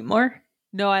before Eat More?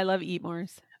 No, I love Eat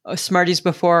Mores. Oh, Smarties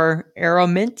before Aero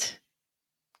Mint?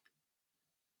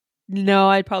 No,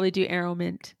 I'd probably do Aero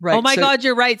Mint. Right. Oh my God,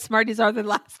 you're right. Smarties are the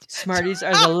last. Smarties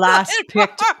are the last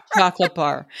picked chocolate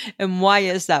bar. And why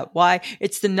is that? Why?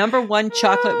 It's the number one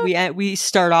chocolate we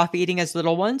start off eating as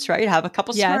little ones, right? Have a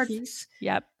couple Smarties.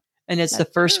 Yep. And it's the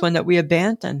first one that we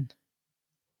abandon.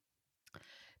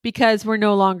 Because we're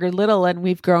no longer little and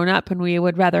we've grown up and we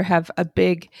would rather have a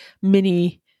big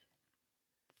mini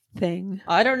thing.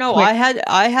 I don't know. I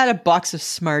had a box of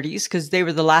Smarties because they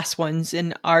were the last ones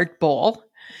in our bowl.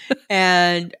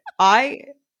 And I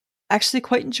actually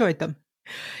quite enjoyed them.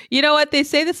 You know what? They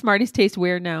say the Smarties taste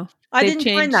weird now. I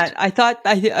didn't find that. I thought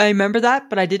I remember that,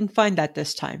 but I didn't find that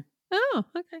this time. Oh,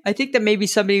 okay. I think that maybe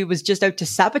somebody was just out to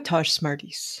sabotage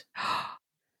Smarties.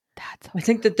 I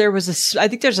think that I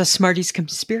think there's a Smarties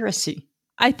conspiracy.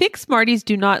 I think Smarties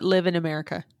do not live in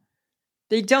America.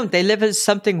 They don't. They live as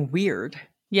something weird.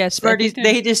 Yes, Smarties.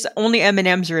 They just only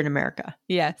M&Ms are in America.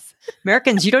 Yes,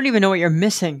 Americans, you don't even know what you're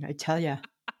missing. I tell you,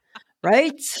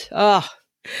 right? Oh,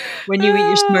 when you eat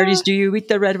your Smarties, do you eat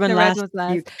the red one last?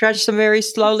 You crunch them very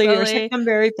slowly or stick them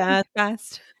very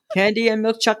fast. Candy and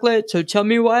milk chocolate. So tell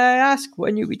me why I ask.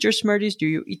 When you eat your Smarties, do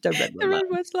you eat the red one? The red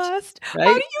one's last. Right?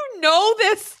 How do you know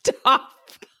this stuff?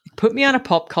 Put me on a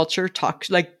pop culture talk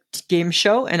game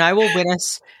show, and I will win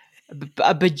us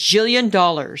a bajillion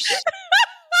dollars.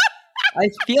 I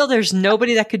feel there's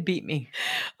nobody that could beat me.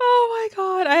 Oh my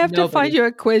God! I have to find you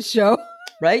a quiz show.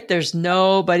 Right? There's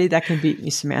nobody that can beat me,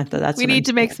 Samantha. We need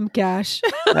to make some cash.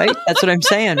 Right? That's what I'm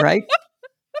saying. Right?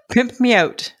 Pimp me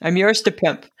out. I'm yours to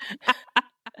pimp.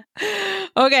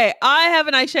 Okay, I have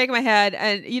an eye shake my head,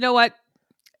 and you know what?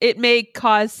 It may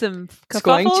cause some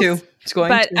kerfuffles. It's going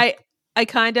to. But I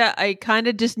kind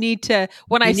of just need to.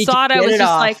 When I saw it, I was just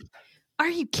like, "Are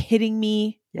you kidding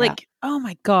me?" Yeah. Like, oh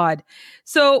my God!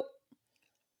 So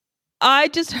I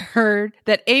just heard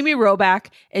that Amy Robach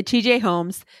and TJ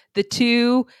Holmes, the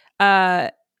two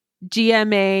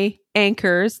GMA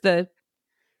anchors, the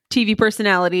TV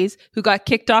personalities who got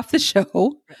kicked off the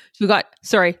show,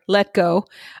 let go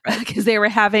because they were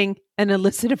having an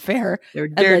illicit affair. They were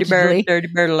dirty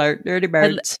bird alert, dirty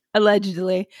birds.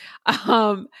 Allegedly,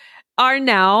 are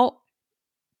now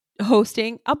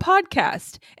hosting a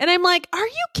podcast. And I'm like, are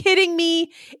you kidding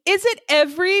me? Is it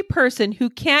every person who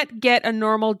can't get a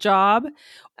normal job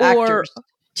or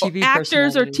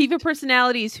actors or TV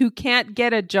personalities who can't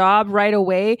get a job right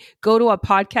away go to a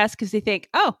podcast because they think,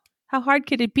 oh, how hard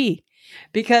could it be?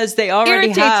 Because they already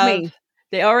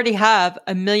have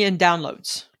 1 million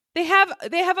downloads. They have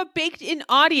a baked-in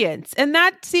audience, and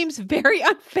that seems very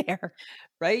unfair.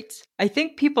 Right? I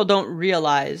think people don't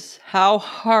realize how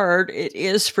hard it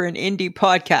is for an indie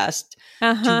podcast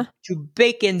to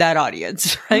bake in that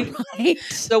audience, right?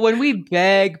 So when we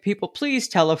beg people, please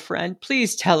tell a friend,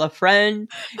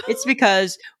 it's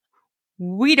because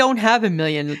we don't have 1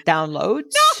 million downloads.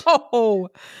 No.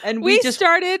 And we just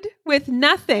started with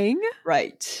nothing.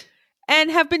 Right.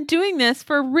 And have been doing this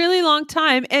for a really long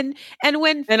time. And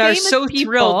are so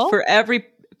thrilled for every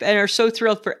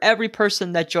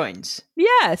person that joins.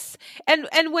 Yes.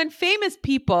 And when famous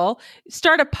people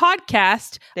start a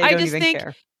podcast, I just think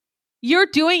care. You're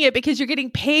doing it because you're getting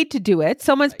paid to do it.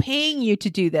 Someone's paying you to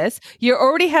do this. You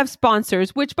already have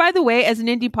sponsors, which, by the way, as an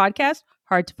indie podcast,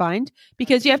 hard to find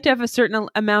because you have to have a certain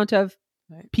amount of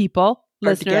people,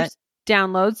 listeners,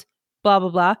 downloads, blah, blah,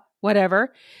 blah,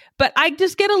 whatever. But I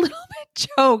just get a little bit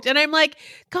choked and I'm like,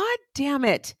 God damn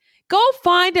it. Go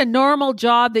find a normal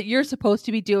job that you're supposed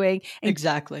to be doing. And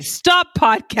exactly. Stop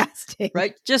podcasting.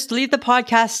 Right. Just leave the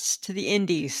podcasts to the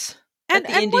indies. And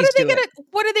what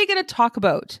are they gonna talk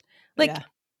about? Like,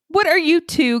 what are you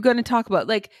two going to talk about?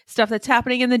 Like stuff that's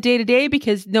happening in the day to day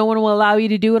because no one will allow you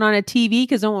to do it on a TV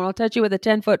because no one will touch you with a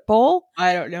 10-foot pole?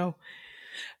 I don't know.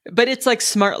 But it's like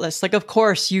Smartless. Like, of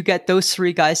course, you get those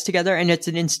three guys together and it's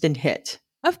an instant hit.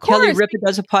 Of course. Kelly Ripa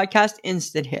does a podcast,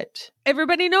 instant hit.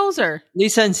 Everybody knows her.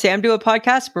 Lisa and Sam do a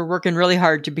podcast. We're working really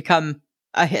hard to become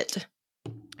a hit.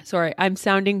 Sorry, I'm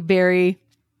sounding very...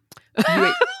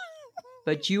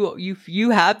 But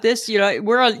you have this,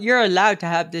 you're allowed to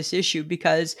have this issue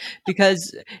because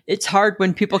it's hard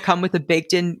when people come with a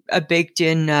baked in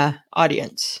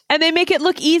audience. And they make it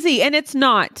look easy and it's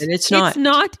not. And it's not. It's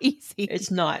not easy.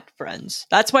 It's not, friends.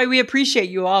 That's why we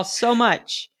appreciate you all so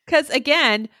much. Because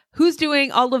again, who's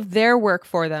doing all of their work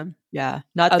for them? Yeah,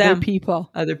 not other them.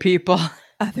 People. Other people.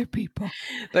 other people.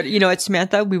 But you know what,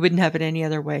 Samantha? We wouldn't have it any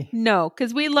other way. No,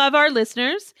 because we love our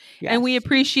listeners and we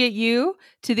appreciate you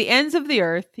to the ends of the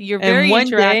earth. You're very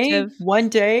interactive. One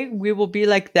day we will be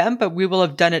like them, but we will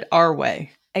have done it our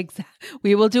way. Exactly.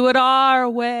 We will do it our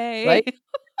way. Right?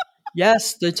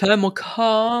 Yes, the time will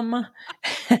come.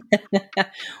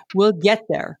 We'll get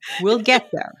there. We'll get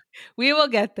there. We will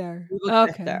get there. We will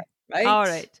get there. Right? All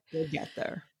right. We'll get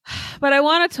there. But I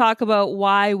want to talk about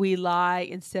why we lie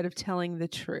instead of telling the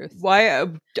truth. Why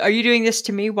are you doing this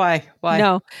to me? Why?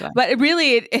 No, but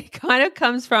it kind of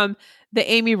comes from the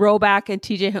Amy Robach and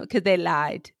TJ because they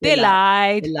lied. They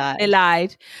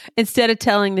lied instead of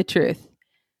telling the truth.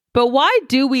 But why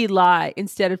do we lie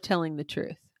instead of telling the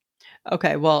truth?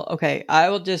 Okay. I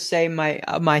will just say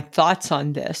my thoughts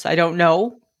on this. I don't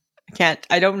know.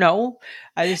 I don't know.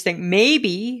 I just think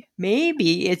maybe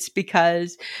it's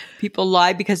because people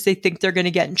lie because they think they're going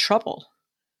to get in trouble.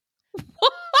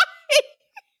 Why?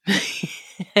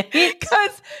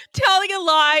 Because telling a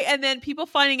lie and then people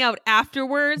finding out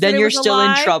afterwards, then you're still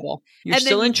in trouble. You're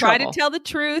still in trouble. Try to tell the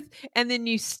truth, and then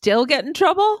you still get in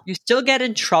trouble. You still get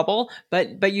in trouble,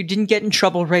 but you didn't get in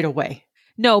trouble right away.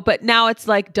 No, but now it's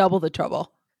like double the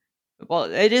trouble. Well,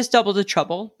 it is double the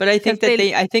trouble, but I think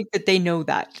that they know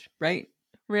that, right?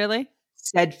 Really?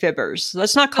 Said fibbers.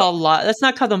 Let's not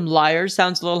call them liars.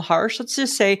 Sounds a little harsh. Let's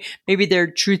just say maybe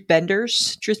they're truth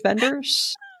benders. Truth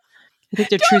benders. I think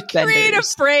they're truth benders. Create a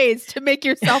phrase to make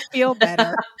yourself feel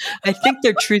better. I think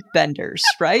they're truth benders,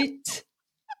 right?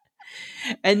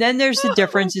 And then there's the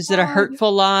difference. Is it a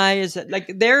hurtful lie? Is it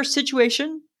like their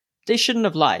situation? They shouldn't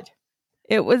have lied.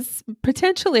 It was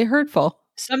potentially hurtful.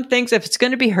 Some things, if it's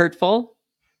going to be hurtful,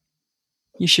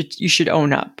 you should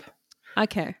own up.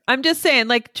 Okay. I'm just saying,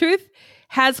 like, truth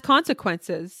has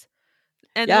consequences.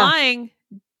 And lying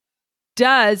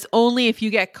does only if you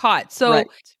get caught. So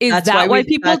is that why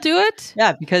people do it?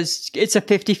 Yeah, because it's a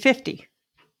 50-50.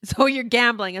 So you're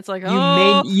gambling. It's like,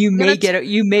 you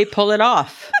may pull it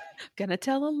off. Gonna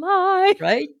tell a lie.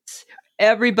 Right?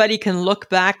 Everybody can look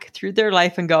back through their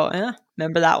life and go,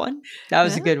 remember that one? That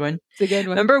was a good one. It's a good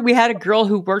one. Remember we had a girl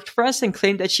who worked for us and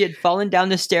claimed that she had fallen down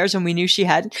the stairs and we knew she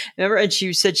hadn't. Remember? And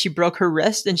she said she broke her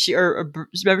wrist and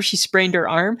remember she sprained her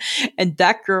arm. And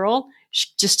that girl,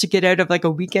 just to get out of like a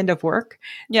weekend of work.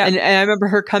 Yeah. And I remember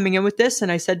her coming in with this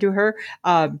and I said to her,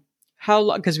 how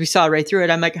long, because we saw right through it.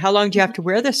 I'm like, how long do you have to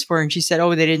wear this for? And she said,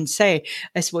 they didn't say.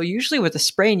 I said, well, usually with a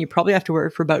sprain, you probably have to wear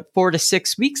it for about 4 to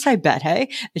 6 weeks, I bet.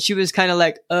 Hey. And she was kind of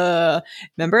like,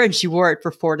 remember? And she wore it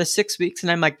for 4 to 6 weeks.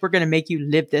 And I'm like, we're going to make you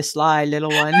live this lie,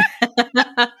 little one.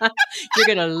 You're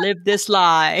going to live this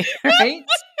lie. Right.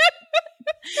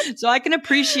 So I can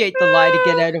appreciate the lie to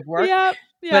get out of work,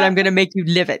 but I'm going to make you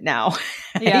live it now.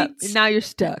 Right? Yeah. Now you're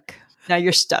stuck. Now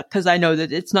you're stuck because I know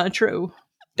that it's not true.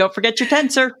 Don't forget your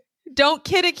tensor. Don't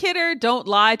kid a kidder. Don't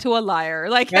lie to a liar.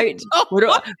 Like, right?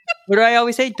 What do I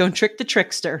always say? Don't trick the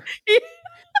trickster.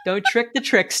 Don't trick the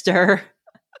trickster.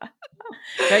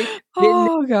 Right?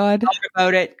 Oh God! Talk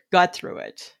about it. Got through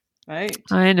it. Right?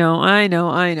 I know.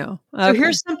 Okay. So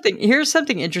here's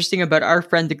something interesting about our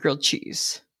friend the grilled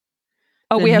cheese.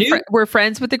 Oh, we're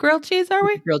friends with the grilled cheese, are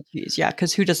we? Grilled cheese, yeah.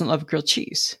 Because who doesn't love grilled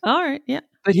cheese? All right, yeah.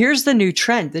 But here's the new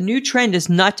trend. The new trend is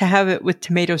not to have it with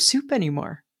tomato soup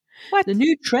anymore. What? The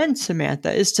new trend,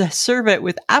 Samantha, is to serve it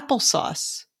with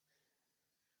applesauce.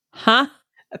 Huh?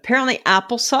 Apparently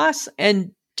applesauce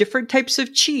and different types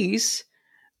of cheese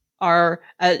are,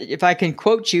 if I can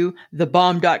quote you,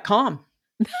 thebomb.com.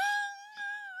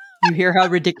 You hear how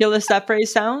ridiculous that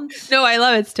phrase sounds? No, I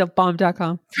love it. Still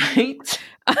bomb.com. Right?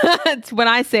 It's when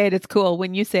I say it, it's cool.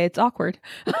 When you say it's awkward.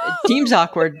 It seems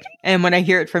awkward. And when I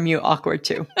hear it from you, awkward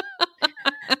too.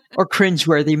 Or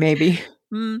cringeworthy, maybe.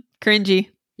 Cringy.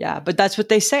 Yeah, but that's what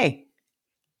they say.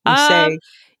 They say,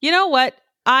 you know what?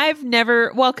 I've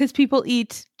never, because people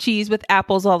eat cheese with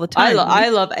apples all the time. I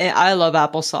love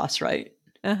applesauce, right?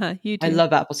 You do. I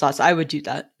love applesauce. I would do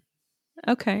that.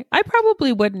 Okay. I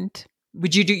probably wouldn't.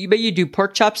 Would you do, but you do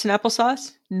pork chops and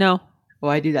applesauce? No. Oh,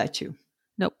 I do that too.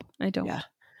 Nope, I don't. Yeah.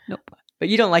 Nope. But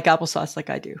you don't like applesauce like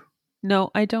I do.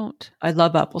 No, I don't. I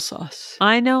love applesauce.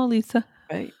 I know, Lisa.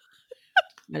 Right.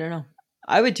 I don't know.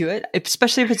 I would do it,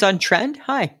 especially if it's on trend.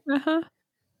 Hi.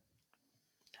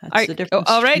 That's the difference.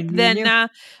 All right. Then I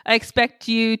expect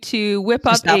you to whip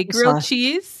up a grilled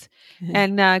cheese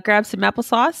and grab some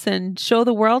applesauce and show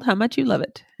the world how much you love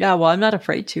it. Yeah. Well, I'm not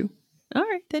afraid to. All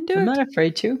right. Then do it. I'm not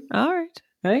afraid to. All right.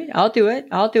 Right. I'll do it.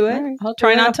 Right. I'll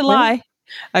try not to lie.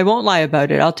 I won't lie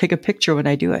about it. I'll take a picture when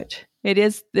I do it. It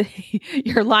is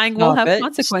your lying will have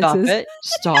consequences.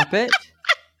 Stop it.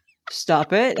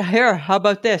 Stop it. Here, how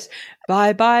about this?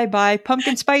 Bye,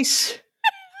 pumpkin spice.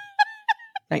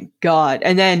 Thank God.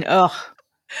 And then,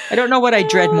 I don't know what I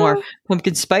dread more,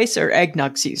 pumpkin spice or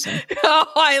eggnog season. Oh,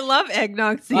 I love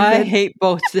eggnog season. I hate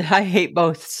both. I hate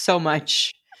both so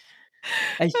much.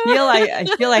 I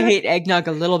feel I hate eggnog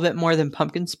a little bit more than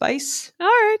pumpkin spice. All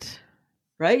right.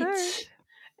 Right?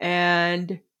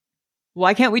 And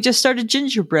why can't we just start a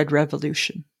gingerbread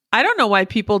revolution? I don't know why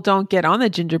people don't get on the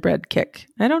gingerbread kick.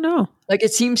 I don't know. Like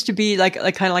it seems to be like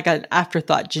kind of like an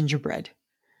afterthought gingerbread.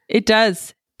 It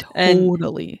does.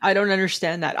 Totally. And I don't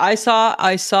understand that. I saw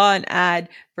an ad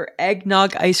for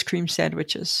eggnog ice cream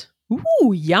sandwiches.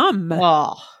 Ooh, yum.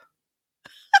 Oh.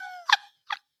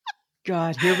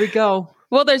 God, here we go.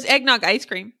 Well, there's eggnog ice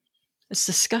cream. It's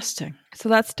disgusting. So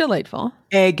that's delightful.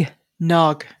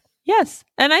 Eggnog. Yes,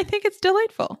 and I think it's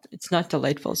delightful. It's not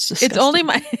delightful. It's disgusting. It's only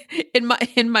in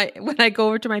my when I go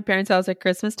over to my parents' house at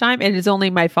Christmas time, it is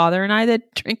only my father and I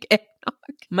that drink eggnog.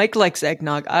 Mike likes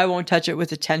eggnog. I won't touch it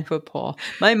with a 10-foot pole.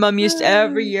 My mom used to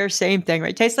every year, same thing,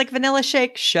 right? Tastes like vanilla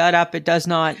shake. Shut up. It does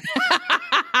not.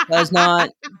 Does not.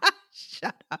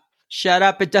 Shut up. Shut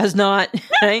up. It does not.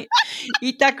 Right?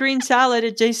 Eat that green salad.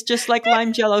 It tastes just like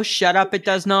lime jello. Shut up. It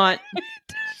does not.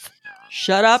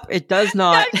 Shut up. It does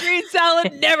not. That green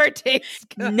salad never tastes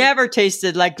good. Never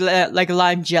tasted like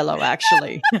lime jello,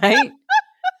 actually. Right?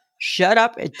 Shut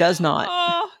up. It does not.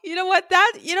 Oh, you know what?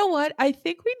 I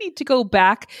think we need to go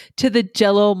back to the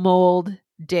Jell-O mold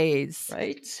days.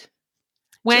 Right?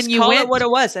 When just you call went, it what it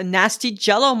was, a nasty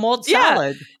Jell-O mold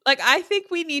salad. Like, I think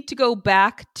we need to go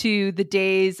back to the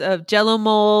days of Jell-O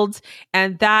molds,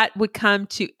 and that would come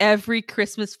to every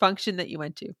Christmas function that you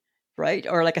went to. Right?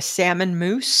 Or like a salmon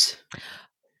mousse.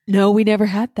 No, we never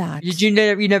had that. Did you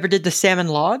never did the salmon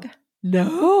log?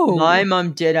 No. My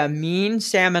mom did a mean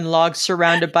salmon log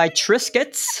surrounded by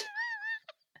Triscuits.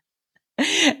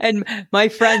 And my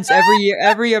friends, every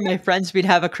year, my friends, we'd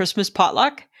have a Christmas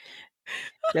potluck.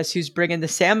 Guess who's bringing the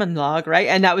salmon log, right?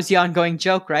 And that was the ongoing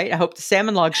joke, right? I hope the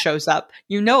salmon log shows up.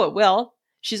 You know it will.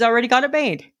 She's already got it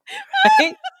made.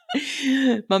 Right?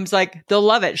 Mom's like, they'll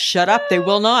love it. Shut up. They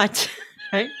will not.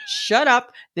 Right? Shut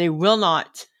up. They will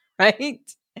not. Right?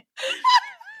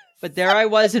 But there I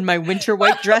was in my winter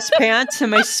white dress pants and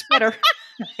my sweater.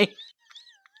 Right?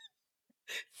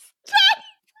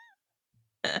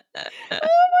 Oh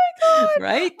my God.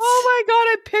 Right? Oh my God.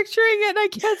 I'm picturing it and I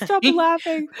can't stop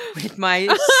laughing. With my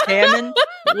salmon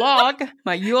log,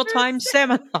 my Yuletime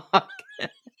salmon log.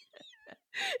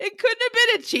 It couldn't have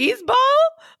been a cheese ball?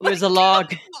 It was a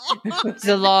log. It was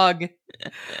a log.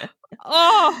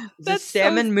 Oh, that's a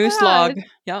salmon mousse log.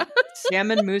 Yeah,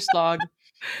 salmon mousse log.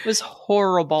 It was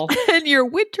horrible. And your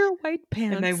winter white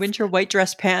pants. And my winter white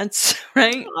dress pants,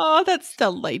 right? Oh, that's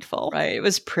delightful. Right. It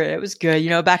was pretty. It was good.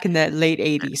 You know, back in the late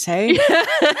 80s, hey?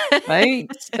 Right?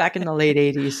 Back in the late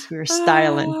 80s, we were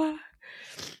styling.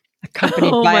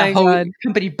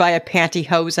 Accompanied by a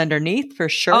pantyhose underneath, for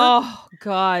sure. Oh,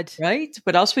 God. Right?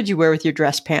 What else would you wear with your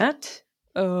dress pant?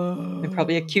 Oh. And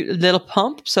probably a cute little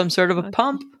pump, some sort of a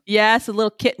pump. Yes, a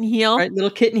little kitten heel. Right, little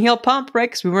kitten heel pump, right?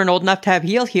 Because we weren't old enough to have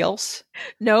heels.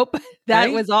 Nope.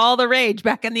 That was all the rage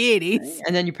back in the 80s. Right?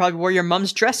 And then you probably wore your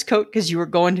mom's dress coat because you were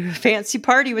going to a fancy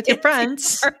party with your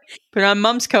friends. Put on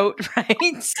mom's coat,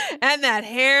 right? And that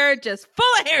hair just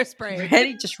full of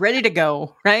hairspray. Just ready to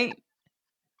go, right?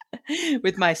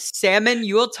 With my salmon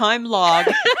Yuletime log.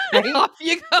 Right? Off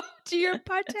you go to your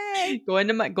party. Going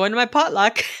to my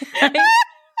potluck. Right?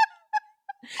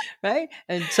 Right?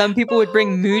 And some people would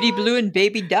bring Moody Blue and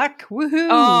Baby Duck. Woohoo.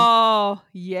 Oh,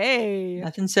 yay.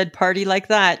 Nothing said party like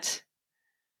that.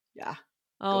 Yeah.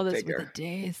 Oh, those were the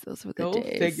days. Those were the days.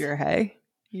 Go figure, hey?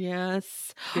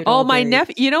 Yes. Oh, my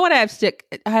nephew. You know what I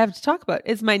have to talk about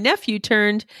is my nephew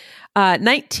turned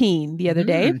 19 the other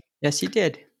day. Yes, he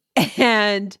did.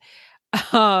 And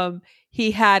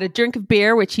he had a drink of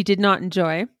beer, which he did not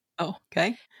enjoy. Oh,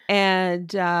 okay. And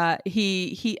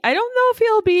he I don't know if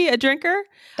he'll be a drinker.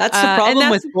 That's the problem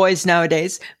with boys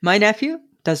nowadays. My nephew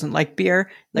doesn't like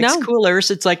beer, likes coolers.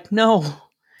 It's like, no.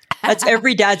 That's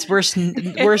every dad's worst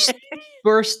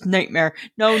nightmare.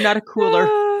 No, not a cooler.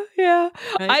 Yeah.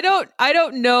 Right? I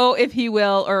don't know if he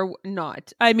will or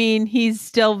not. I mean, he's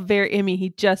still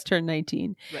he just turned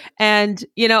 19. Right. And,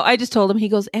 I just told him, he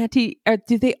goes, Auntie,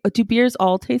 do beers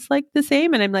all taste like the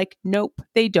same? And I'm like, nope,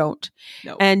 they don't.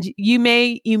 Nope. And you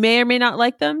may or may not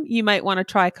like them. You might want to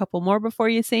try a couple more before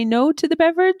you say no to the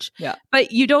beverage. Yeah.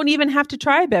 But you don't even have to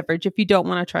try a beverage if you don't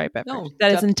want to try a beverage. No,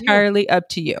 that is entirely up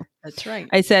to you. That's right.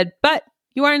 I said, but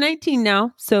you are 19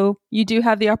 now, so you do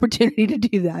have the opportunity to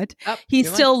do that. He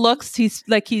still looks, he's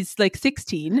like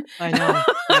 16. I know,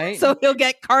 right? So he'll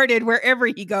get carded wherever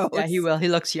he goes. Yeah, he will. He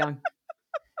looks young.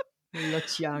 He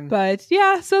looks young. But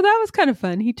yeah, so that was kind of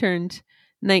fun. He turned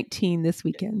 19 this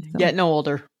weekend. So. Getting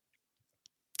older.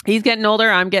 He's getting older.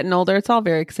 I'm getting older. It's all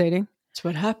very exciting. That's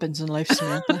what happens in life,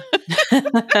 Samantha.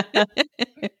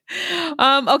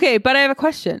 Okay, but I have a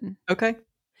question. Okay.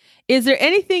 Is there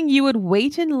anything you would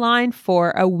wait in line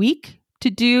for a week to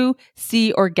do,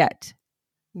 see, or get?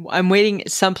 I'm waiting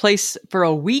someplace for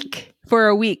a week. For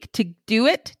a week to do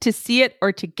it, to see it,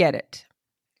 or to get it.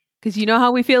 Because you know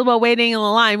how we feel about waiting in the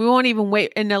line. We won't even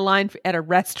wait in a line at a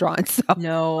restaurant. So.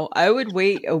 No, I would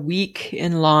wait a week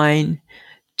in line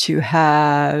to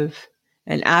have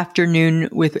an afternoon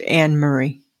with Anne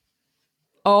Murray.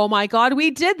 Oh my God,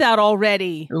 we did that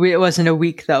already. It wasn't a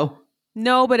week though.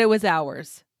 No, but it was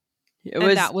hours.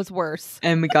 That was worse.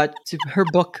 And we got her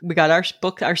book. We got our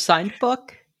book, our signed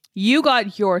book. You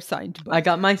got your signed book. I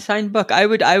got my signed book. I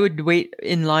would wait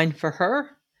in line for her.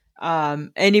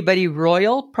 Anybody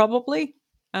royal, probably.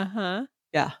 Uh-huh.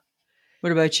 Yeah.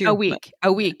 What about you? A week.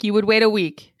 You would wait a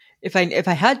week. If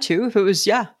I had to, if it was,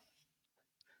 yeah.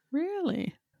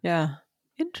 Really? Yeah.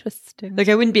 Interesting. Like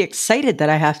I wouldn't be excited that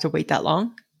I have to wait that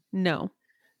long. No.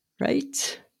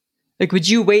 Right? Like, would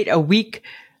you wait a week?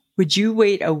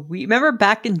 Remember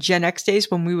back in Gen X days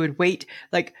when we would wait,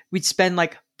 like we'd spend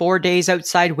like 4 days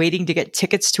outside waiting to get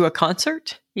tickets to a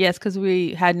concert? Yes, because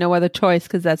we had no other choice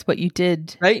because that's what you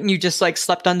did. Right? And you just like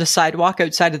slept on the sidewalk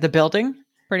outside of the building?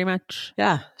 Pretty much.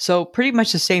 Yeah. So pretty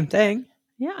much the same thing.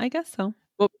 Yeah, I guess so.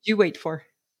 What would you wait for?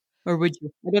 Or would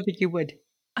you? I don't think you would.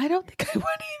 I don't think I would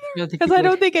either. Because I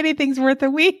don't think anything's worth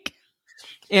a week.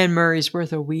 Anne Murray's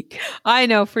worth a week. I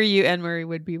know for you, Anne Murray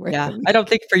would be worth a week. I don't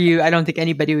think for you, I don't think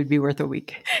anybody would be worth a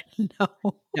week. No,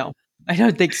 I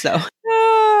don't think so.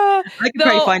 I could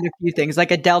probably find a few things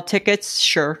like Adele tickets.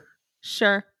 Sure.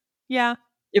 Yeah.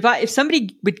 If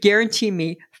somebody would guarantee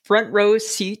me front row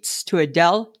seats to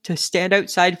Adele to stand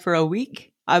outside for a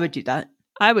week, I would do that.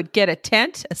 I would get a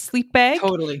tent, a sleep bag.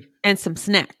 Totally. And some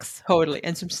snacks. Totally.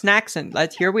 And some snacks. And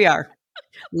here we are.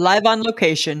 Live on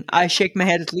location. I shake my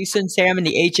head at Lisa and Sam in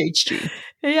the HHG.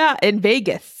 Yeah, in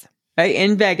Vegas. Right,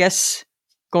 in Vegas.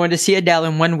 Going to see Adele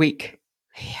in 1 week.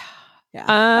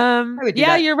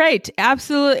 Yeah, you're right.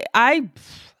 Absolutely.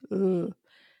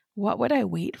 What would I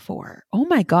wait for? Oh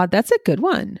my God, that's a good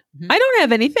one. Mm-hmm. I don't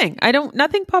have anything.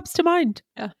 Nothing pops to mind.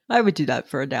 Yeah, I would do that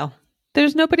for Adele.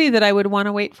 There's nobody that I would want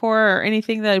to wait for or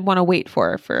anything that I'd want to wait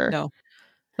for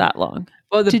that long.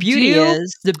 Well, the beauty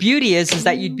is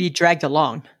that you'd be dragged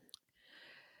along.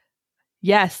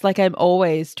 Yes, like I'm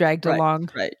always dragged along.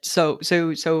 Right. So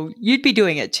you'd be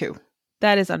doing it too.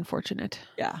 That is unfortunate.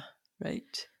 Yeah.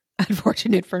 Right.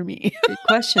 Unfortunate for me. Good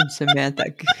question,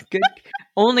 Samantha. Good.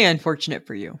 Only unfortunate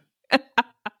for you.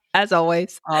 As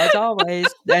always. As always.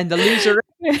 And the loser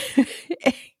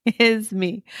is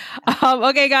me.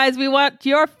 Okay, guys, we want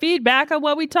your feedback on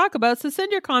what we talk about. So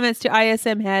send your comments to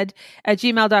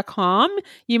ismhead@gmail.com.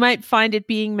 You might find it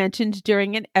being mentioned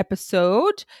during an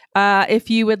episode. If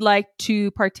you would like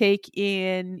to partake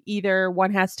in either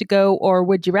One Has to Go or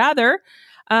Would You Rather,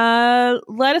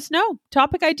 let us know.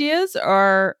 Topic ideas,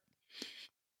 or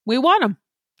we want them.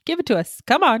 Give it to us.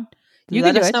 Come on. You let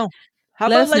can do us it. know. How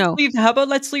about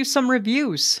let's leave some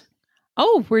reviews?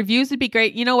 Oh, reviews would be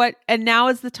great. You know what? And now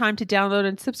is the time to download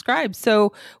and subscribe.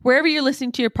 So wherever you're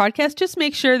listening to your podcast, just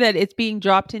make sure that it's being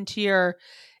dropped into your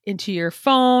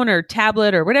phone or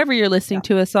tablet or whatever you're listening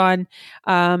to us on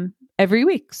every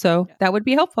week. So that would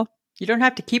be helpful. You don't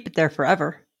have to keep it there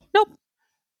forever. Nope.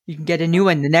 You can get a new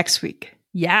one the next week.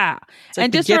 Yeah. Like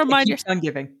and just a reminder. Keeps on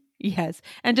giving. Yes.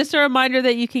 And just a reminder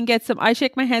that you can get some I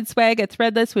Shake My Head swag at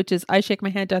Threadless, which is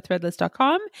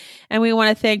ishakemyhead.threadless.com. And we want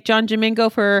to thank John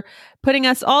Domingo for putting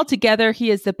us all together.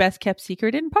 He is the best kept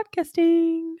secret in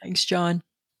podcasting. Thanks, John.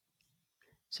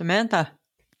 Samantha.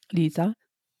 Lisa.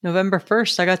 November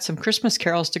 1st, I got some Christmas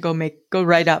carols to go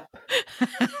write up. I'm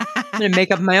going to make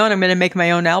up my own. I'm going to make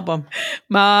my own album.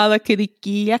 Mala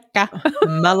Kalikiaka.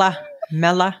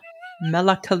 Mela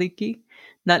Kaliki.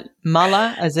 Not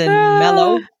mala as in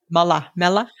mellow. Mela.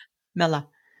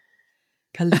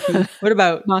 Kaliki. What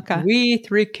about Maka? We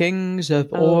Three Kings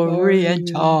of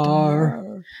Orient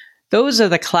are. Those are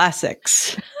the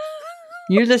classics.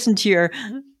 You listen to your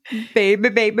baby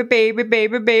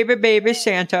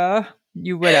Santa.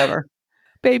 You whatever.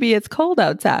 Baby, it's cold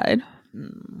outside.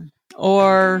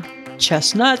 Or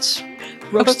chestnuts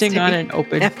roasting on an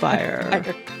open fire.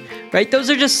 Right? Those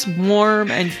are just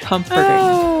warm and comforting.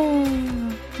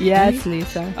 Oh, yes,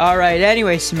 Lisa. All right.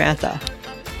 Anyway, Samantha.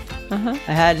 I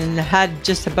had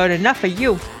just about enough of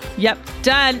you. Yep.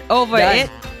 Done. Over it.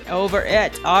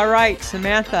 All right,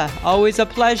 Samantha. Always a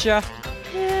pleasure.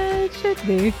 Yeah, it should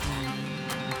be.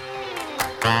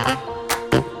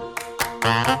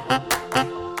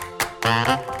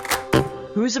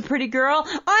 Who's a pretty girl?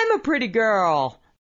 I'm a pretty girl.